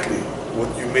exactly what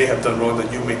you may have done wrong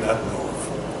that you may not know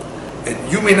of.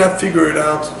 And you may not figure it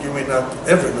out, you may not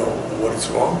ever know what is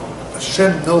wrong.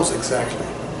 Hashem knows exactly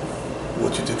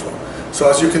what you did wrong. So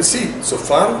as you can see,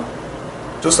 Tzofar,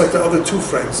 just like the other two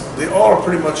friends, they all are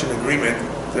pretty much in agreement.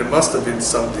 There must have been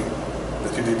something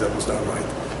that you did that was not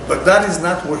right. But that is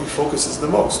not where he focuses the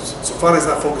most. Tzofar is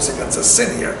not focusing on a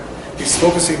sin here. He's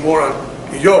focusing more on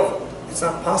Iyov. It's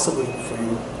not possible for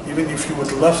you, even if you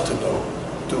would love to know,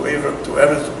 to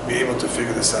ever be able to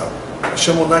figure this out.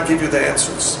 Hashem will not give you the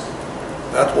answers,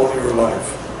 not while you're alive.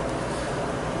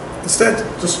 Instead,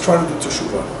 just try to do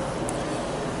teshuvah.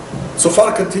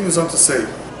 Tzofar continues on to say,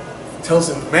 he tells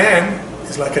him, man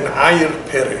is like an ayir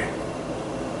pere.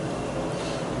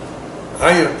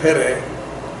 Ayir pere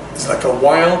is like a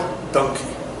wild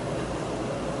donkey.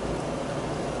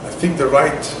 I think the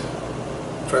right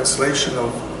translation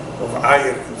of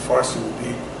ayir in Farsi would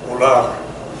be ular.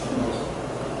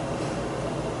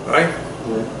 Right?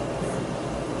 Yeah.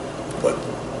 But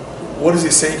what is he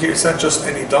saying here? It's not just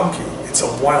any donkey, it's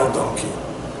a wild donkey.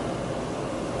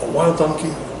 A wild donkey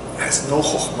has no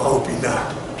chokhmah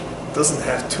ubinah, doesn't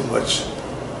have too much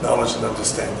knowledge and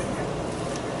understanding.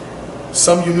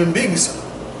 Some human beings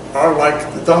are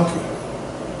like the donkey.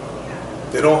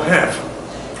 They don't have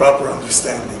proper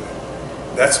understanding.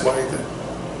 That's why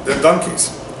they're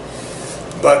donkeys.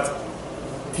 But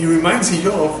he reminds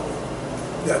Iyov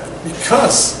that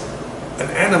because an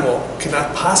animal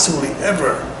cannot possibly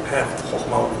ever have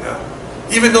chokhmah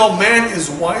ubinah, even though man is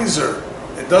wiser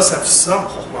and does have some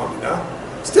chokhmah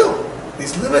ubinah, still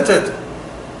he's limited.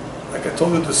 Like I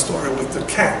told you the story with the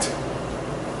cat.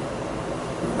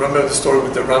 Remember the story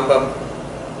with the Rambam?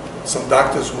 Some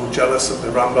doctors were jealous of the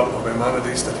Rambam of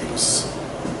Maimonides, that he was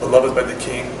beloved by the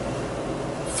king,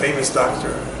 famous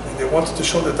doctor, and they wanted to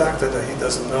show the doctor that he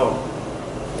doesn't know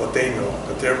what they know,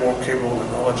 that they're more capable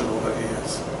and knowledgeable than he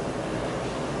is.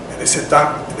 And they said,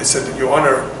 that Your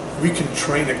Honor, we can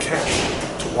train a cat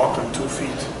to walk on 2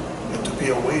 feet and to be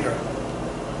a waiter.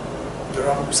 The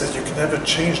Rambam says you can never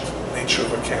change the nature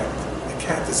of a cat. The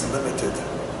cat is limited.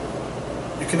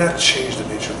 You cannot change the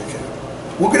nature of the cat.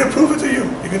 We're going to prove it to you.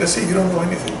 You're going to see you don't know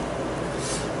anything.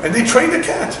 And they trained the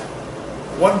cat.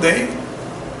 One day,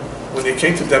 when they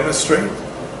came to demonstrate,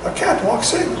 A cat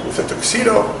walks in with a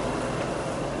tuxedo,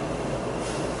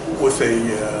 with a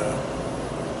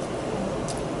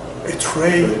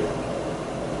tray,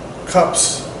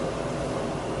 cups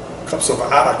of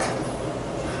arak,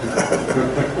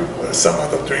 or some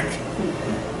other drink.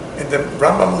 And the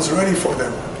Rambam was ready for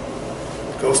them.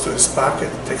 Goes to his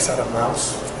pocket, takes out a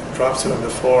mouse, drops it on the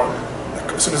floor.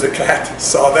 As soon as the cat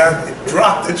saw that, it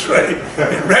dropped the tray,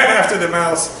 it ran after the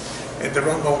mouse, and the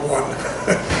Rambam won.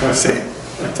 See,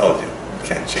 I told you, you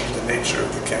can't change the nature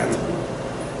of the cat.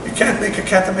 You can't make a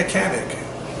cat a mechanic.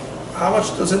 How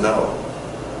much does it know?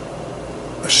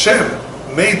 Hashem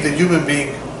made the human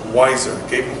being wiser,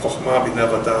 gave him chokhmah bina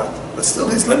v'da'at, but still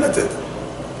he's limited.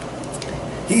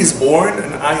 He is born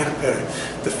an ayin peri.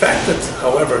 The fact that,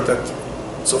 however, that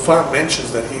Zofar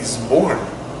mentions that he's born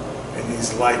and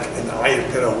he's like an ayin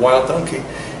peri, a wild donkey,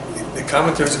 the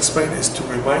commentators explain is to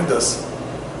remind us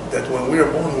that when we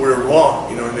are born, we're raw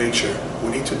in our nature. We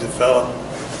need to develop,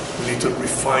 we need to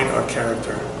refine our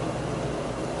character.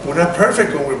 We're not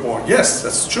perfect when we're born. Yes,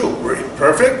 that's true. We're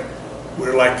imperfect.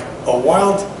 We're like a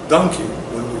wild donkey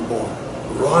when we're born.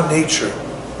 Raw nature.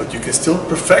 But you can still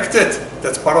perfect it.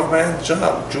 That's part of man's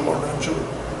job, Jew or non-Jew,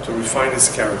 to refine his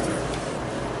character.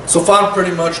 So far,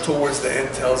 pretty much towards the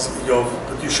end, tells Iyov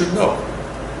that you should know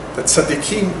that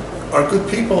tzaddikim are good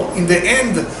people. In the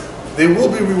end, they will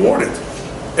be rewarded.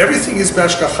 Everything is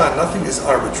b'hashgacha, nothing is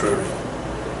arbitrary.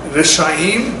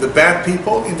 Reshaim, the bad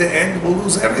people, in the end will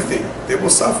lose everything. They will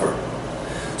suffer.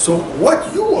 So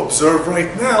what you observe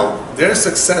right now, their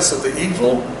success of the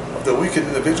evil, of the wicked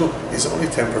individual, is only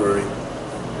temporary.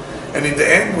 And in the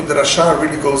end, when the Rasha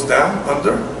really goes down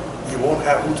under, he won't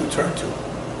have who to turn to,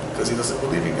 because he doesn't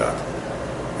believe in God.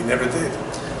 He never did.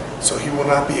 So he will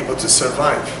not be able to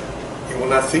survive. He will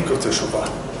not think of teshuvah.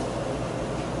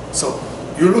 So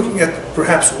you're looking at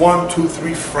perhaps 1, 2,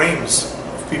 3 frames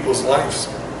of people's lives.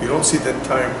 You don't see the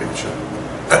entire picture.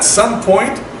 At some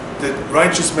point, the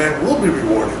righteous man will be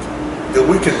rewarded. The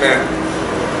wicked man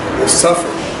will suffer,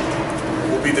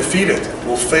 will be defeated,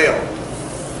 will fail.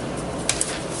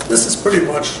 This is pretty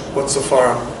much what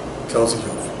Zofar tells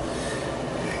Iyov.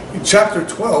 In chapter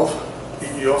 12,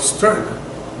 Iyov's turn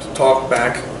to talk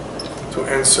back, to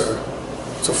answer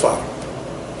Zofar.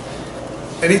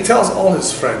 And he tells all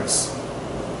his friends,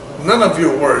 none of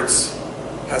your words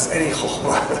has any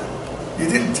chokhmah. You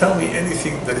didn't tell me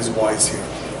anything that is wise here.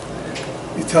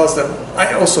 He tells them,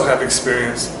 I also have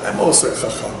experience. I'm also a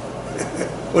chacham.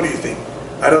 What do you think?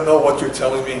 I don't know what you're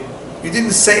telling me. You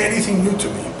didn't say anything new to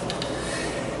me.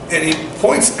 And he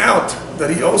points out that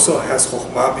he also has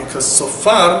chokhmah because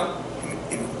Zofar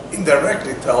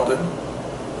indirectly told him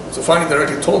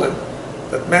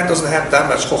that man doesn't have that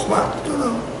much chokhmah.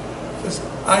 No. He says,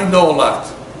 I know a lot.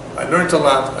 I learned a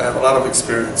lot. I have a lot of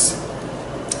experience.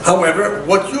 However,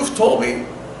 what you've told me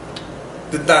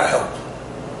did not help.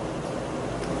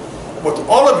 What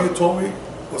all of you told me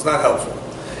was not helpful.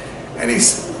 And he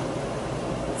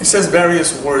says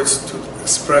various words to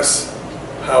express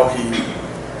how he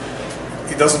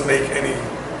doesn't make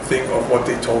anything of what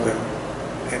they told him,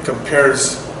 and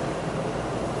compares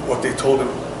what they told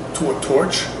him to a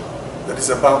torch that is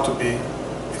about to be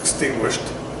extinguished.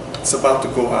 It's about to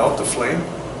go out, the flame.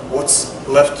 What's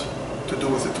left to do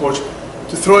with the torch?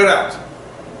 To throw it out.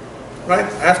 Right?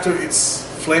 After its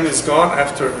flame is gone,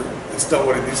 after it's done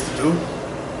what it needs to do,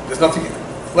 there's nothing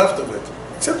left of it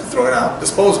except to throw it out,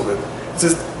 dispose of it. He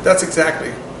says, that's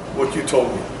exactly what you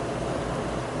told me.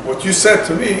 What you said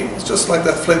to me is just like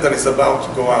that flame that is about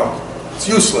to go out. It's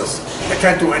useless. I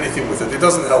can't do anything with it. It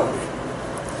doesn't help me.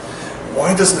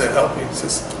 Why doesn't it help me? He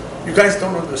says, you guys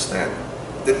don't understand.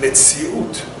 The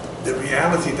metziut, the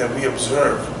reality that we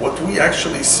observe, what we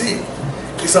actually see,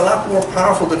 is a lot more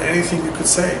powerful than anything you could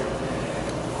say.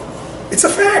 It's a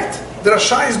fact. The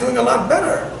Rasha is doing a lot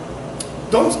better.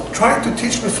 Don't try to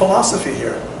teach me philosophy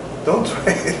here. Don't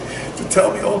try to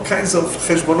tell me all kinds of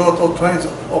cheshbonot,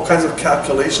 all kinds of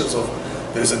calculations of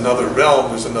there's another realm,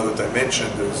 there's another dimension,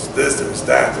 there's this, there's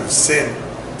that, there's sin.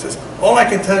 It says, all I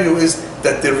can tell you is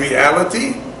that the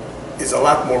reality is a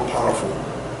lot more powerful.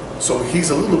 So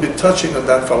he's a little bit touching on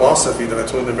that philosophy that I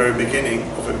told in the very beginning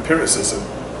of empiricism.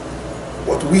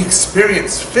 What we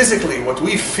experience physically, what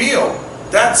we feel,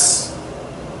 that's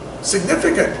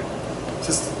significant.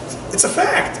 It's a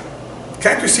fact.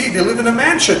 Can't you see? They live in a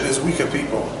mansion, these wicked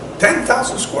people.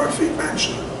 10,000 square feet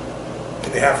mansion.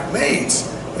 And they have maids,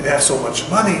 and they have so much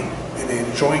money, and they're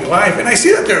enjoying life. And I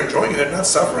see that they're enjoying it, they're not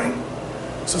suffering.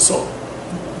 So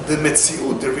the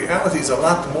metziut, the reality, is a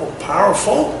lot more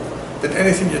powerful than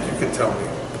anything that you can tell me.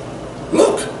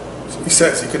 Look, he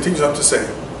says, he continues on to say,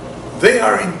 they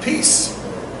are in peace,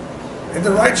 and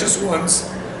the righteous ones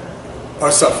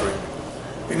are suffering.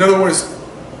 In other words,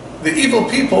 the evil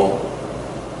people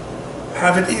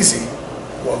have it easy,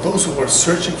 while those who are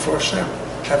searching for Hashem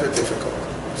have it difficult.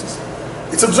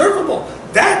 It's observable.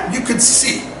 That you can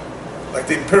see, like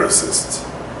the empiricists.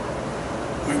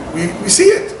 We see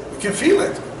it. We can feel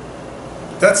it.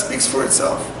 That speaks for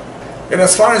itself. And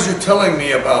as far as you're telling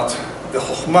me about the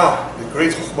Chokhmah, the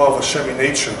great Chokhmah of Hashem in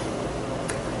nature,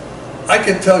 I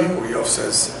can tell you, Iyov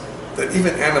says, that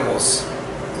even animals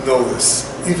know this.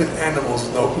 Even animals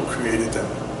know who created them.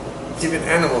 Even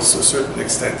animals, to a certain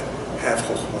extent, have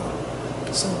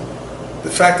Chokhmah. So, the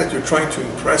fact that you're trying to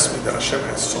impress me that Hashem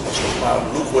has so much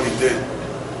Chokhmah, look what He did,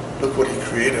 look what He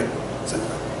created. So,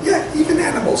 yeah, even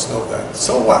animals know that.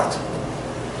 So what?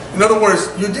 In other words,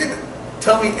 you didn't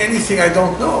tell me anything I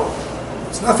don't know.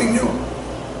 It's nothing new.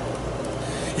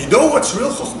 You know what's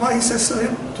real Chokhmah, he says to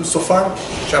him, to Sofar,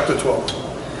 chapter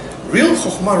 12. Real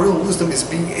Chokhmah, real wisdom is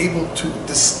being able to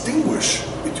distinguish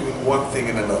between one thing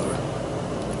and another.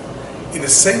 In the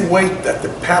same way that the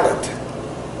palate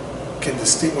can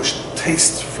distinguish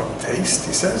taste from taste,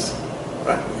 he says,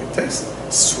 right? We can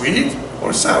taste sweet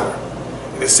or sour.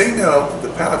 In the same way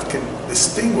the palate can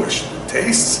distinguish the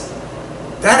tastes,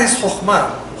 that is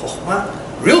Chokhmah. Chokhmah,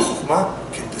 real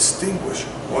Chokhmah, can distinguish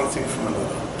one thing from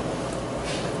another.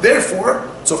 Therefore,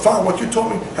 so far what you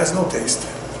told me has no taste.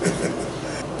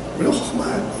 Real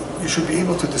Chokhmah, you should be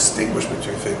able to distinguish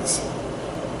between things.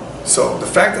 So the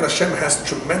fact that Hashem has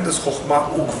tremendous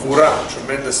Chokhmah, Ugvura,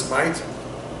 tremendous might,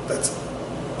 that's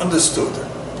understood.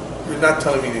 You're not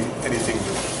telling me anything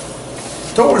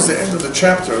new. Towards the end of the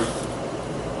chapter,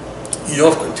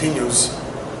 Iyov continues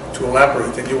to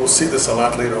elaborate, and you will see this a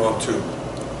lot later on too,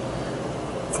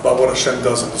 about what Hashem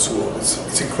does in this world.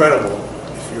 It's incredible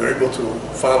if you're able to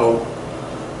follow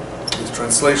the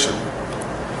translation.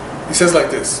 He says like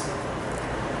this: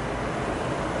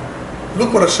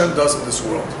 look what Hashem does in this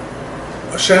world.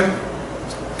 Hashem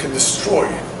can destroy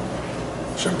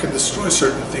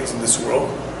certain things in this world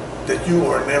that you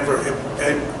are never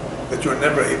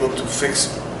able to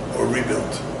fix or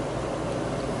rebuild.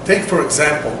 Take, for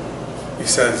example, he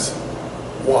says,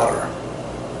 water.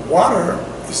 Water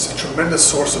is a tremendous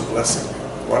source of blessing.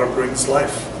 Water brings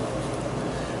life.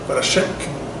 But Hashem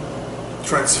can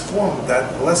transform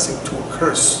that blessing to a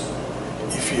curse.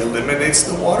 If He eliminates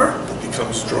the water, it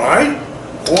becomes dry,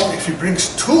 or if He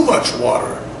brings too much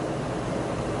water,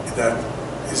 that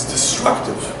is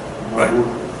destructive. Right?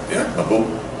 Yeah, Abu.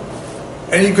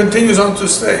 And he continues on to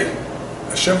say,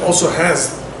 Hashem also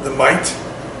has the might,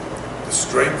 the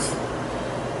strength,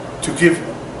 to give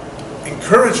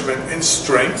encouragement and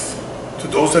strength to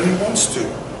those that He wants to,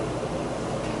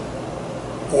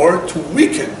 or to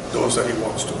weaken those that He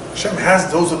wants to. Hashem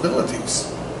has those abilities.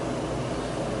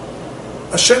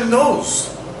 Hashem knows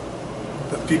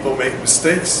that people make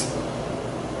mistakes.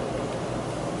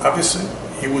 Obviously,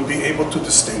 He would be able to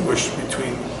distinguish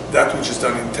between that which is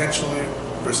done intentionally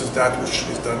versus that which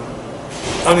is done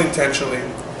unintentionally.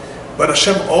 But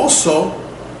Hashem also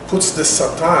puts the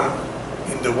Satan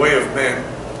in the way of man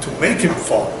to make him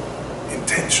fall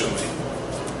intentionally.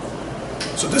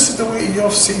 So this is the way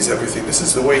Iyov sees everything. This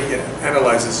is the way he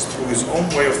analyzes through his own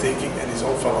way of thinking and his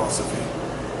own philosophy.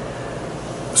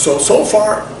 So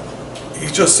far,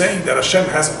 he's just saying that Hashem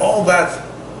has all that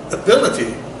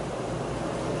ability.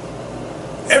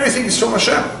 Everything is from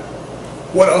Hashem.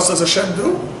 What else does Hashem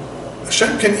do?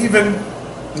 Hashem can even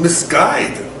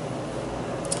misguide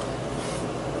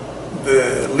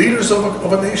the leaders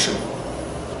of a nation.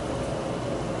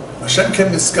 Hashem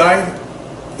can misguide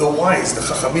the wise, the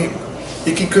Chachamim.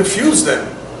 He can confuse them.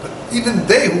 But even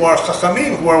they who are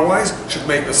Chachamim, who are wise, should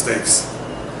make mistakes.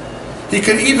 He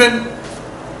can even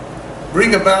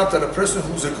bring about that a person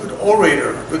who's a good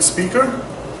orator, a good speaker,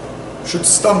 should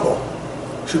stumble,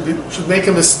 should make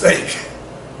a mistake.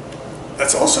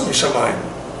 That's also Mishamayim.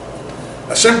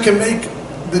 Hashem can make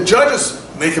the judges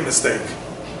make a mistake.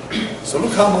 So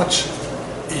look how much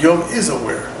Iyov is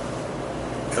aware.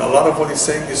 And a lot of what he's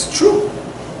saying is true.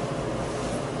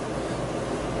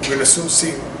 We're going to soon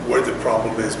see where the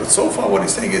problem is. But so far what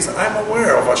he's saying is, I'm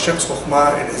aware of Hashem's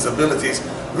chokhmah and His abilities.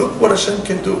 Look what Hashem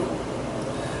can do.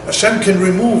 Hashem can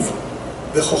remove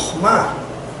the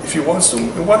chokhmah, if He wants to,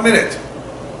 in 1 minute.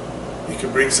 He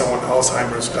can bring someone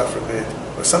Alzheimer's, God forbid,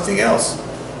 or something else.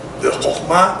 The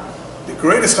chokhmah, the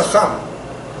greatest chacham,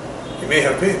 he may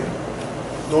have been,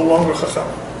 no longer chacham.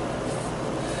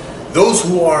 Those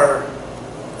who are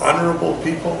honorable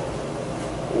people,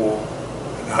 or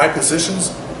in high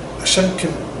positions, Hashem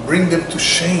can bring them to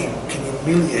shame, can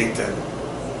humiliate them.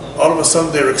 All of a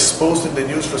sudden they're exposed in the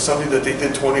news for something that they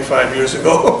did 25 years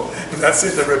ago. And that's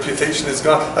it, their reputation is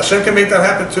gone. Hashem can make that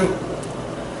happen too.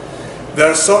 There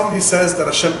are some, he says, that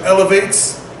Hashem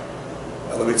elevates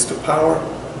to power.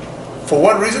 For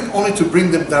what reason? Only to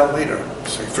bring them down later.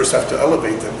 So you first have to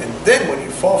elevate them. And then when you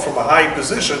fall from a high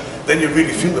position, then you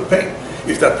really feel the pain.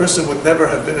 If that person would never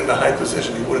have been in a high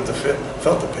position, he wouldn't have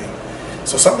felt the pain.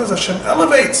 So sometimes Hashem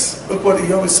elevates. Look what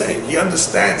Iyov is saying. He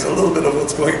understands a little bit of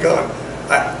what's going on.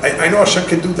 I know Hashem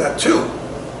can do that too.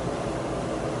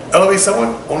 Elevate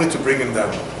someone only to bring him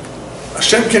down.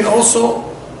 Hashem can also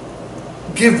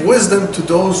give wisdom to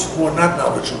those who are not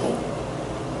knowledgeable.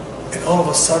 And all of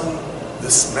a sudden,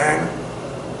 this man,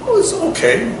 who is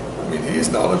okay, I mean, he is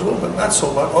knowledgeable, but not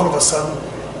so much. All of a sudden,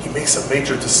 he makes a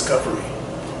major discovery.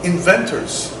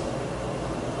 Inventors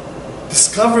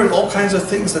discovered all kinds of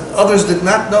things that others did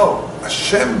not know.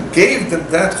 Hashem gave them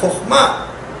that chokhmah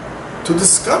to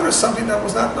discover something that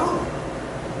was not known.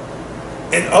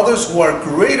 And others who are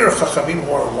greater chachamim,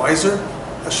 who are wiser,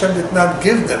 Hashem did not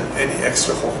give them any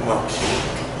extra chokhmah.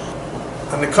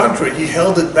 On the contrary, He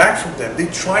held it back from them. They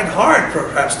tried hard,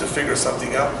 perhaps, to figure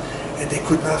something out, and they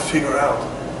could not figure out.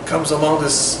 Comes along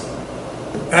this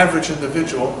average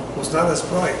individual who's not as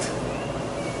bright.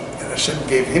 And Hashem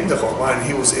gave him the chokhmah, and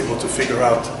he was able to figure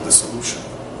out the solution.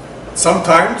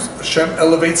 Sometimes Hashem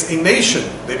elevates a nation.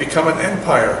 They become an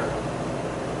empire.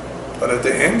 But at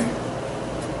the end,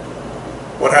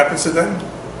 what happens to them?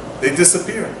 They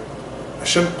disappear.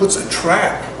 Hashem puts a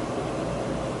trap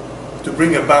to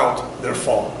bring about their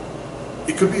fall.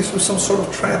 It could be through some sort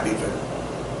of trap even.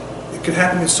 It could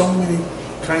happen in so many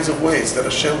kinds of ways that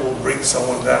Hashem will bring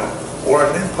someone down. Or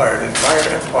an empire, an entire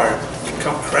empire can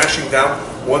come crashing down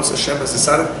once Hashem has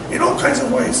decided, in all kinds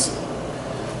of ways.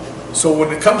 So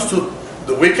when it comes to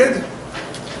the wicked,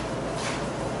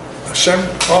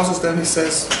 Hashem causes them, he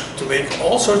says, to make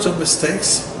all sorts of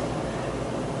mistakes,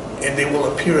 and they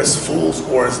will appear as fools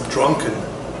or as drunken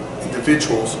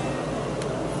individuals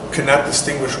who cannot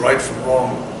distinguish right from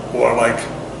wrong, who are like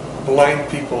blind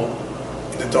people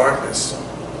in the darkness,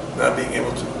 not being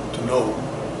able to know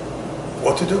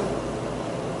what to do.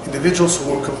 Individuals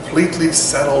who are completely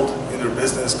settled in their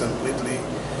business, completely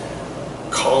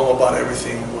calm about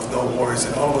everything, with no worries,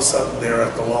 and all of a sudden they're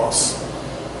at the loss.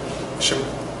 Hashem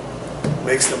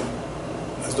makes them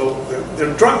as though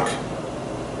they're drunk,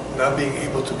 not being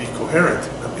able to be coherent,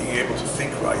 not being able to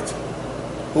think right.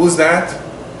 Who's that?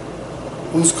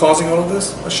 Who's causing all of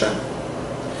this? Hashem.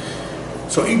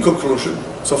 So in conclusion,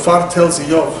 so far tells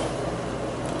Iyov,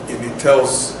 and he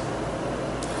tells,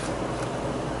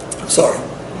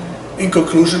 in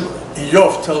conclusion,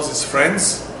 Iyov tells his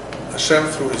friends, Hashem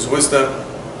through his wisdom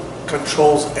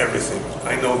controls everything.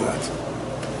 I know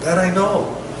that. That I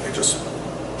know. I just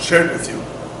shared with you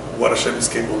what Hashem is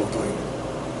capable of doing.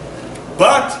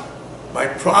 But my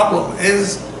problem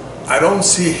is I don't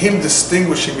see him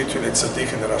distinguishing between a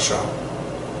tzaddik and a rasha.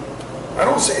 I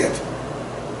don't see it.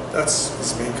 That's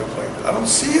his main complaint. I don't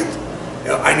see it.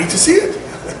 I need to see it.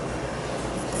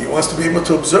 He wants to be able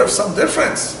to observe some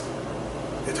difference.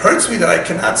 It hurts me that I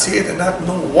cannot see it and not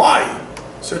know why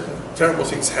certain terrible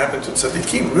things happen to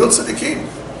tzaddikim, real tzaddikim.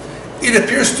 It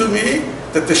appears to me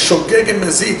that the shogeg and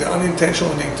mezid, the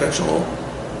unintentional and the intentional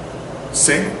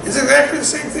sin, is exactly the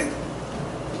same thing.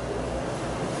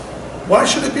 Why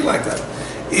should it be like that?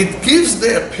 It gives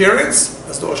the appearance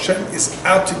as though Hashem is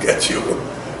out to get you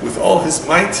with all his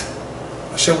might.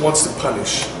 Hashem wants to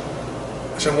punish.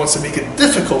 Hashem wants to make it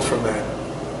difficult for man.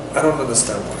 I don't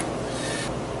understand why.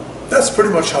 That's pretty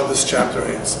much how this chapter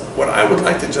ends. What I would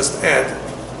like to just add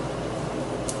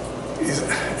is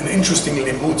an interesting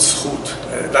limud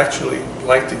zchut. I'd actually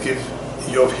like to give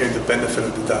Iyov here the benefit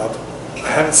of the doubt. I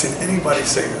haven't seen anybody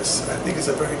say this. I think it's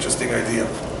a very interesting idea.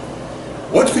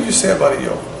 What could you say about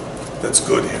Iyov that's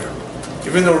good here?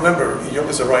 Even though, remember, Iyov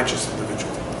is a righteous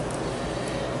individual.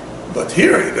 But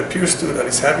here it appears to that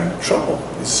he's having trouble.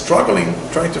 He's struggling,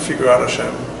 trying to figure out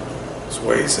Hashem's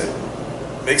ways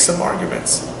and make some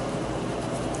arguments.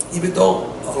 Even though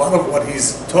a lot of what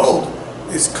he's told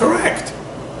is correct.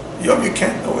 Iyov, you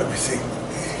can't know everything.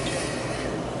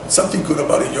 Something good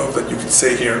about Iyov that you could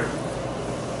say here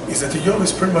is that Iyov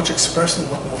is pretty much expressing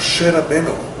what Moshe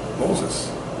Rabbeinu,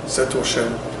 Moses, said to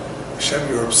Hashem. Hashem,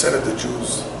 you're upset at the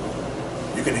Jews.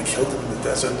 You're going to kill them in the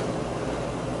desert.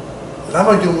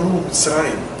 Lama yomru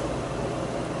Mitzrayim.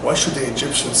 Why should the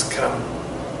Egyptians come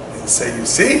and say, you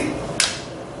see,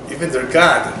 even their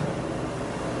God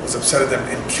was upset at them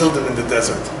and killed them in the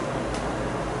desert.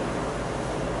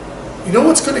 You know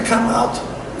what's going to come out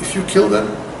if you kill them?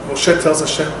 Moshe tells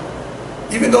Hashem,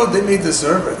 even though they may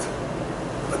deserve it,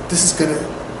 but this is going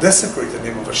to desecrate the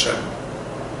name of Hashem.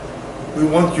 We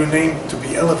want your name to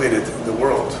be elevated in the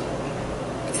world.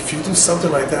 If you do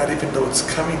something like that, even though it's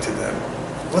coming to them,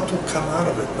 what will come out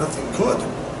of it? Nothing good.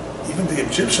 Even the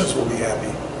Egyptians will be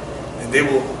happy. And they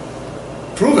will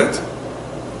prove it,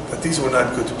 that these were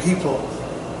not good people.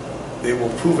 They will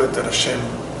prove it that Hashem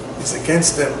is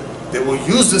against them. They will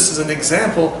use this as an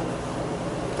example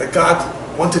that God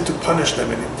wanted to punish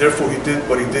them, and therefore He did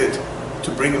what He did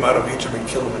to bring them out of Egypt and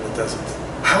kill them in the desert.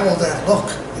 How will that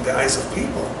look in the eyes of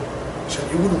people? Hashem,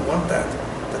 you wouldn't want that.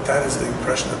 That is the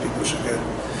impression that people should get.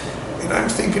 And I'm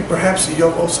thinking perhaps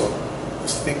Iyov also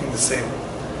was thinking the same.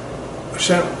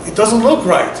 Hashem, it doesn't look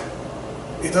right.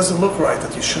 It doesn't look right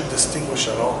that you shouldn't distinguish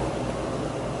at all.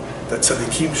 That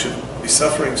tzaddikim should be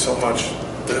suffering so much.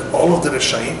 That all of the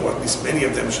Rishayim, or at least many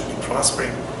of them, should be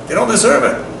prospering. They don't deserve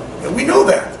it. And we know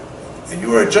that. And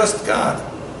you are a just God.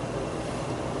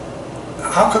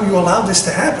 How come you allow this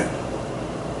to happen?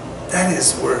 That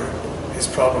is where his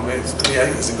problem is. I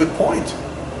mean, it's a good point.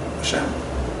 Hashem,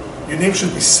 your name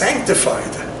should be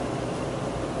sanctified.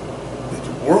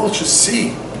 The world should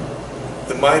see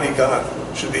the mighty God,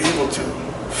 should be able to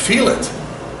feel it,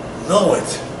 know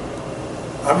it.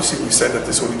 Obviously we said that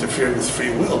this would interfere with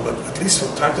free will, but at least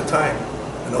from time to time,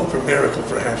 an open miracle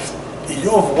perhaps.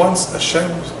 Iyov wants Hashem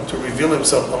to reveal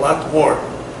Himself a lot more,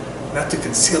 not to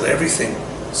conceal everything,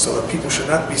 so that people should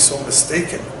not be so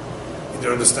mistaken in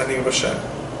their understanding of Hashem.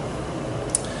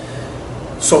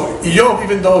 So Iyov,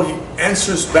 even though he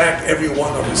answers back every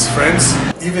one of his friends,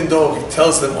 even though he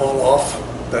tells them all off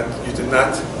that you did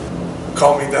not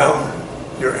calm me down,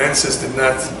 your answers did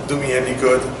not do me any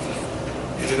good,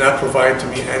 you did not provide to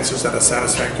me answers that are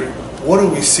satisfactory, what do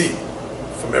we see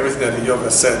from everything that Iyov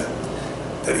has said?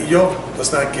 That Iyov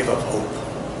does not give up hope.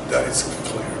 That is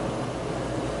clear.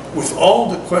 With all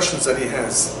the questions that he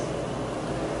has,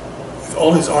 with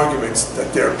all his arguments,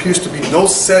 that there appears to be no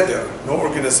seder, no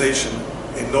organization,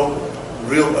 and no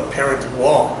real apparent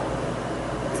law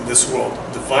in this world,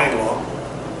 divine law.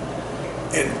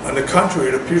 And on the contrary,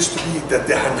 it appears to be that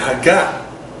the hanhaga,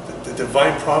 the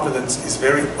divine providence, is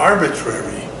very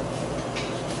arbitrary,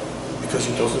 because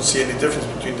he doesn't see any difference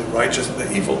between the righteous and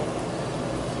the evil.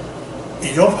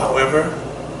 Iyov, however,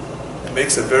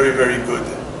 makes a very, very good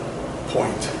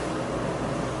point.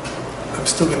 I'm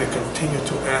still going to continue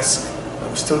to ask.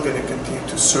 I'm still going to continue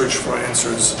to search for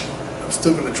answers. I'm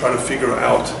still going to try to figure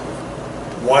out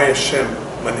why Hashem,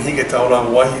 manhig et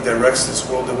haolam, why He directs this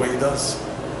world the way He does.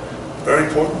 Very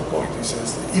important point, he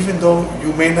says. Even though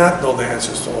you may not know the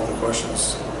answers to all the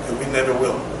questions, and we never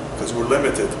will, because we're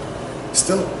limited,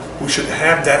 still, we should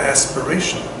have that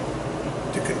aspiration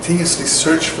to continuously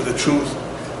search for the truth,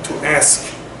 to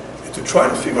ask, and to try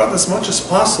to figure out as much as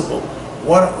possible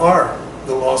what are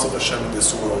the laws of Hashem in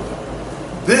this world.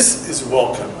 This is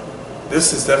welcome.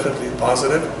 This is definitely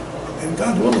positive. And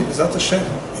God willing, B'ezrat Hashem,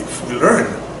 if we learn,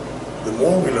 the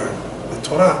more we learn the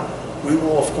Torah, we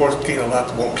will of course gain a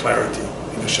lot more clarity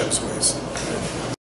in Hashem's ways.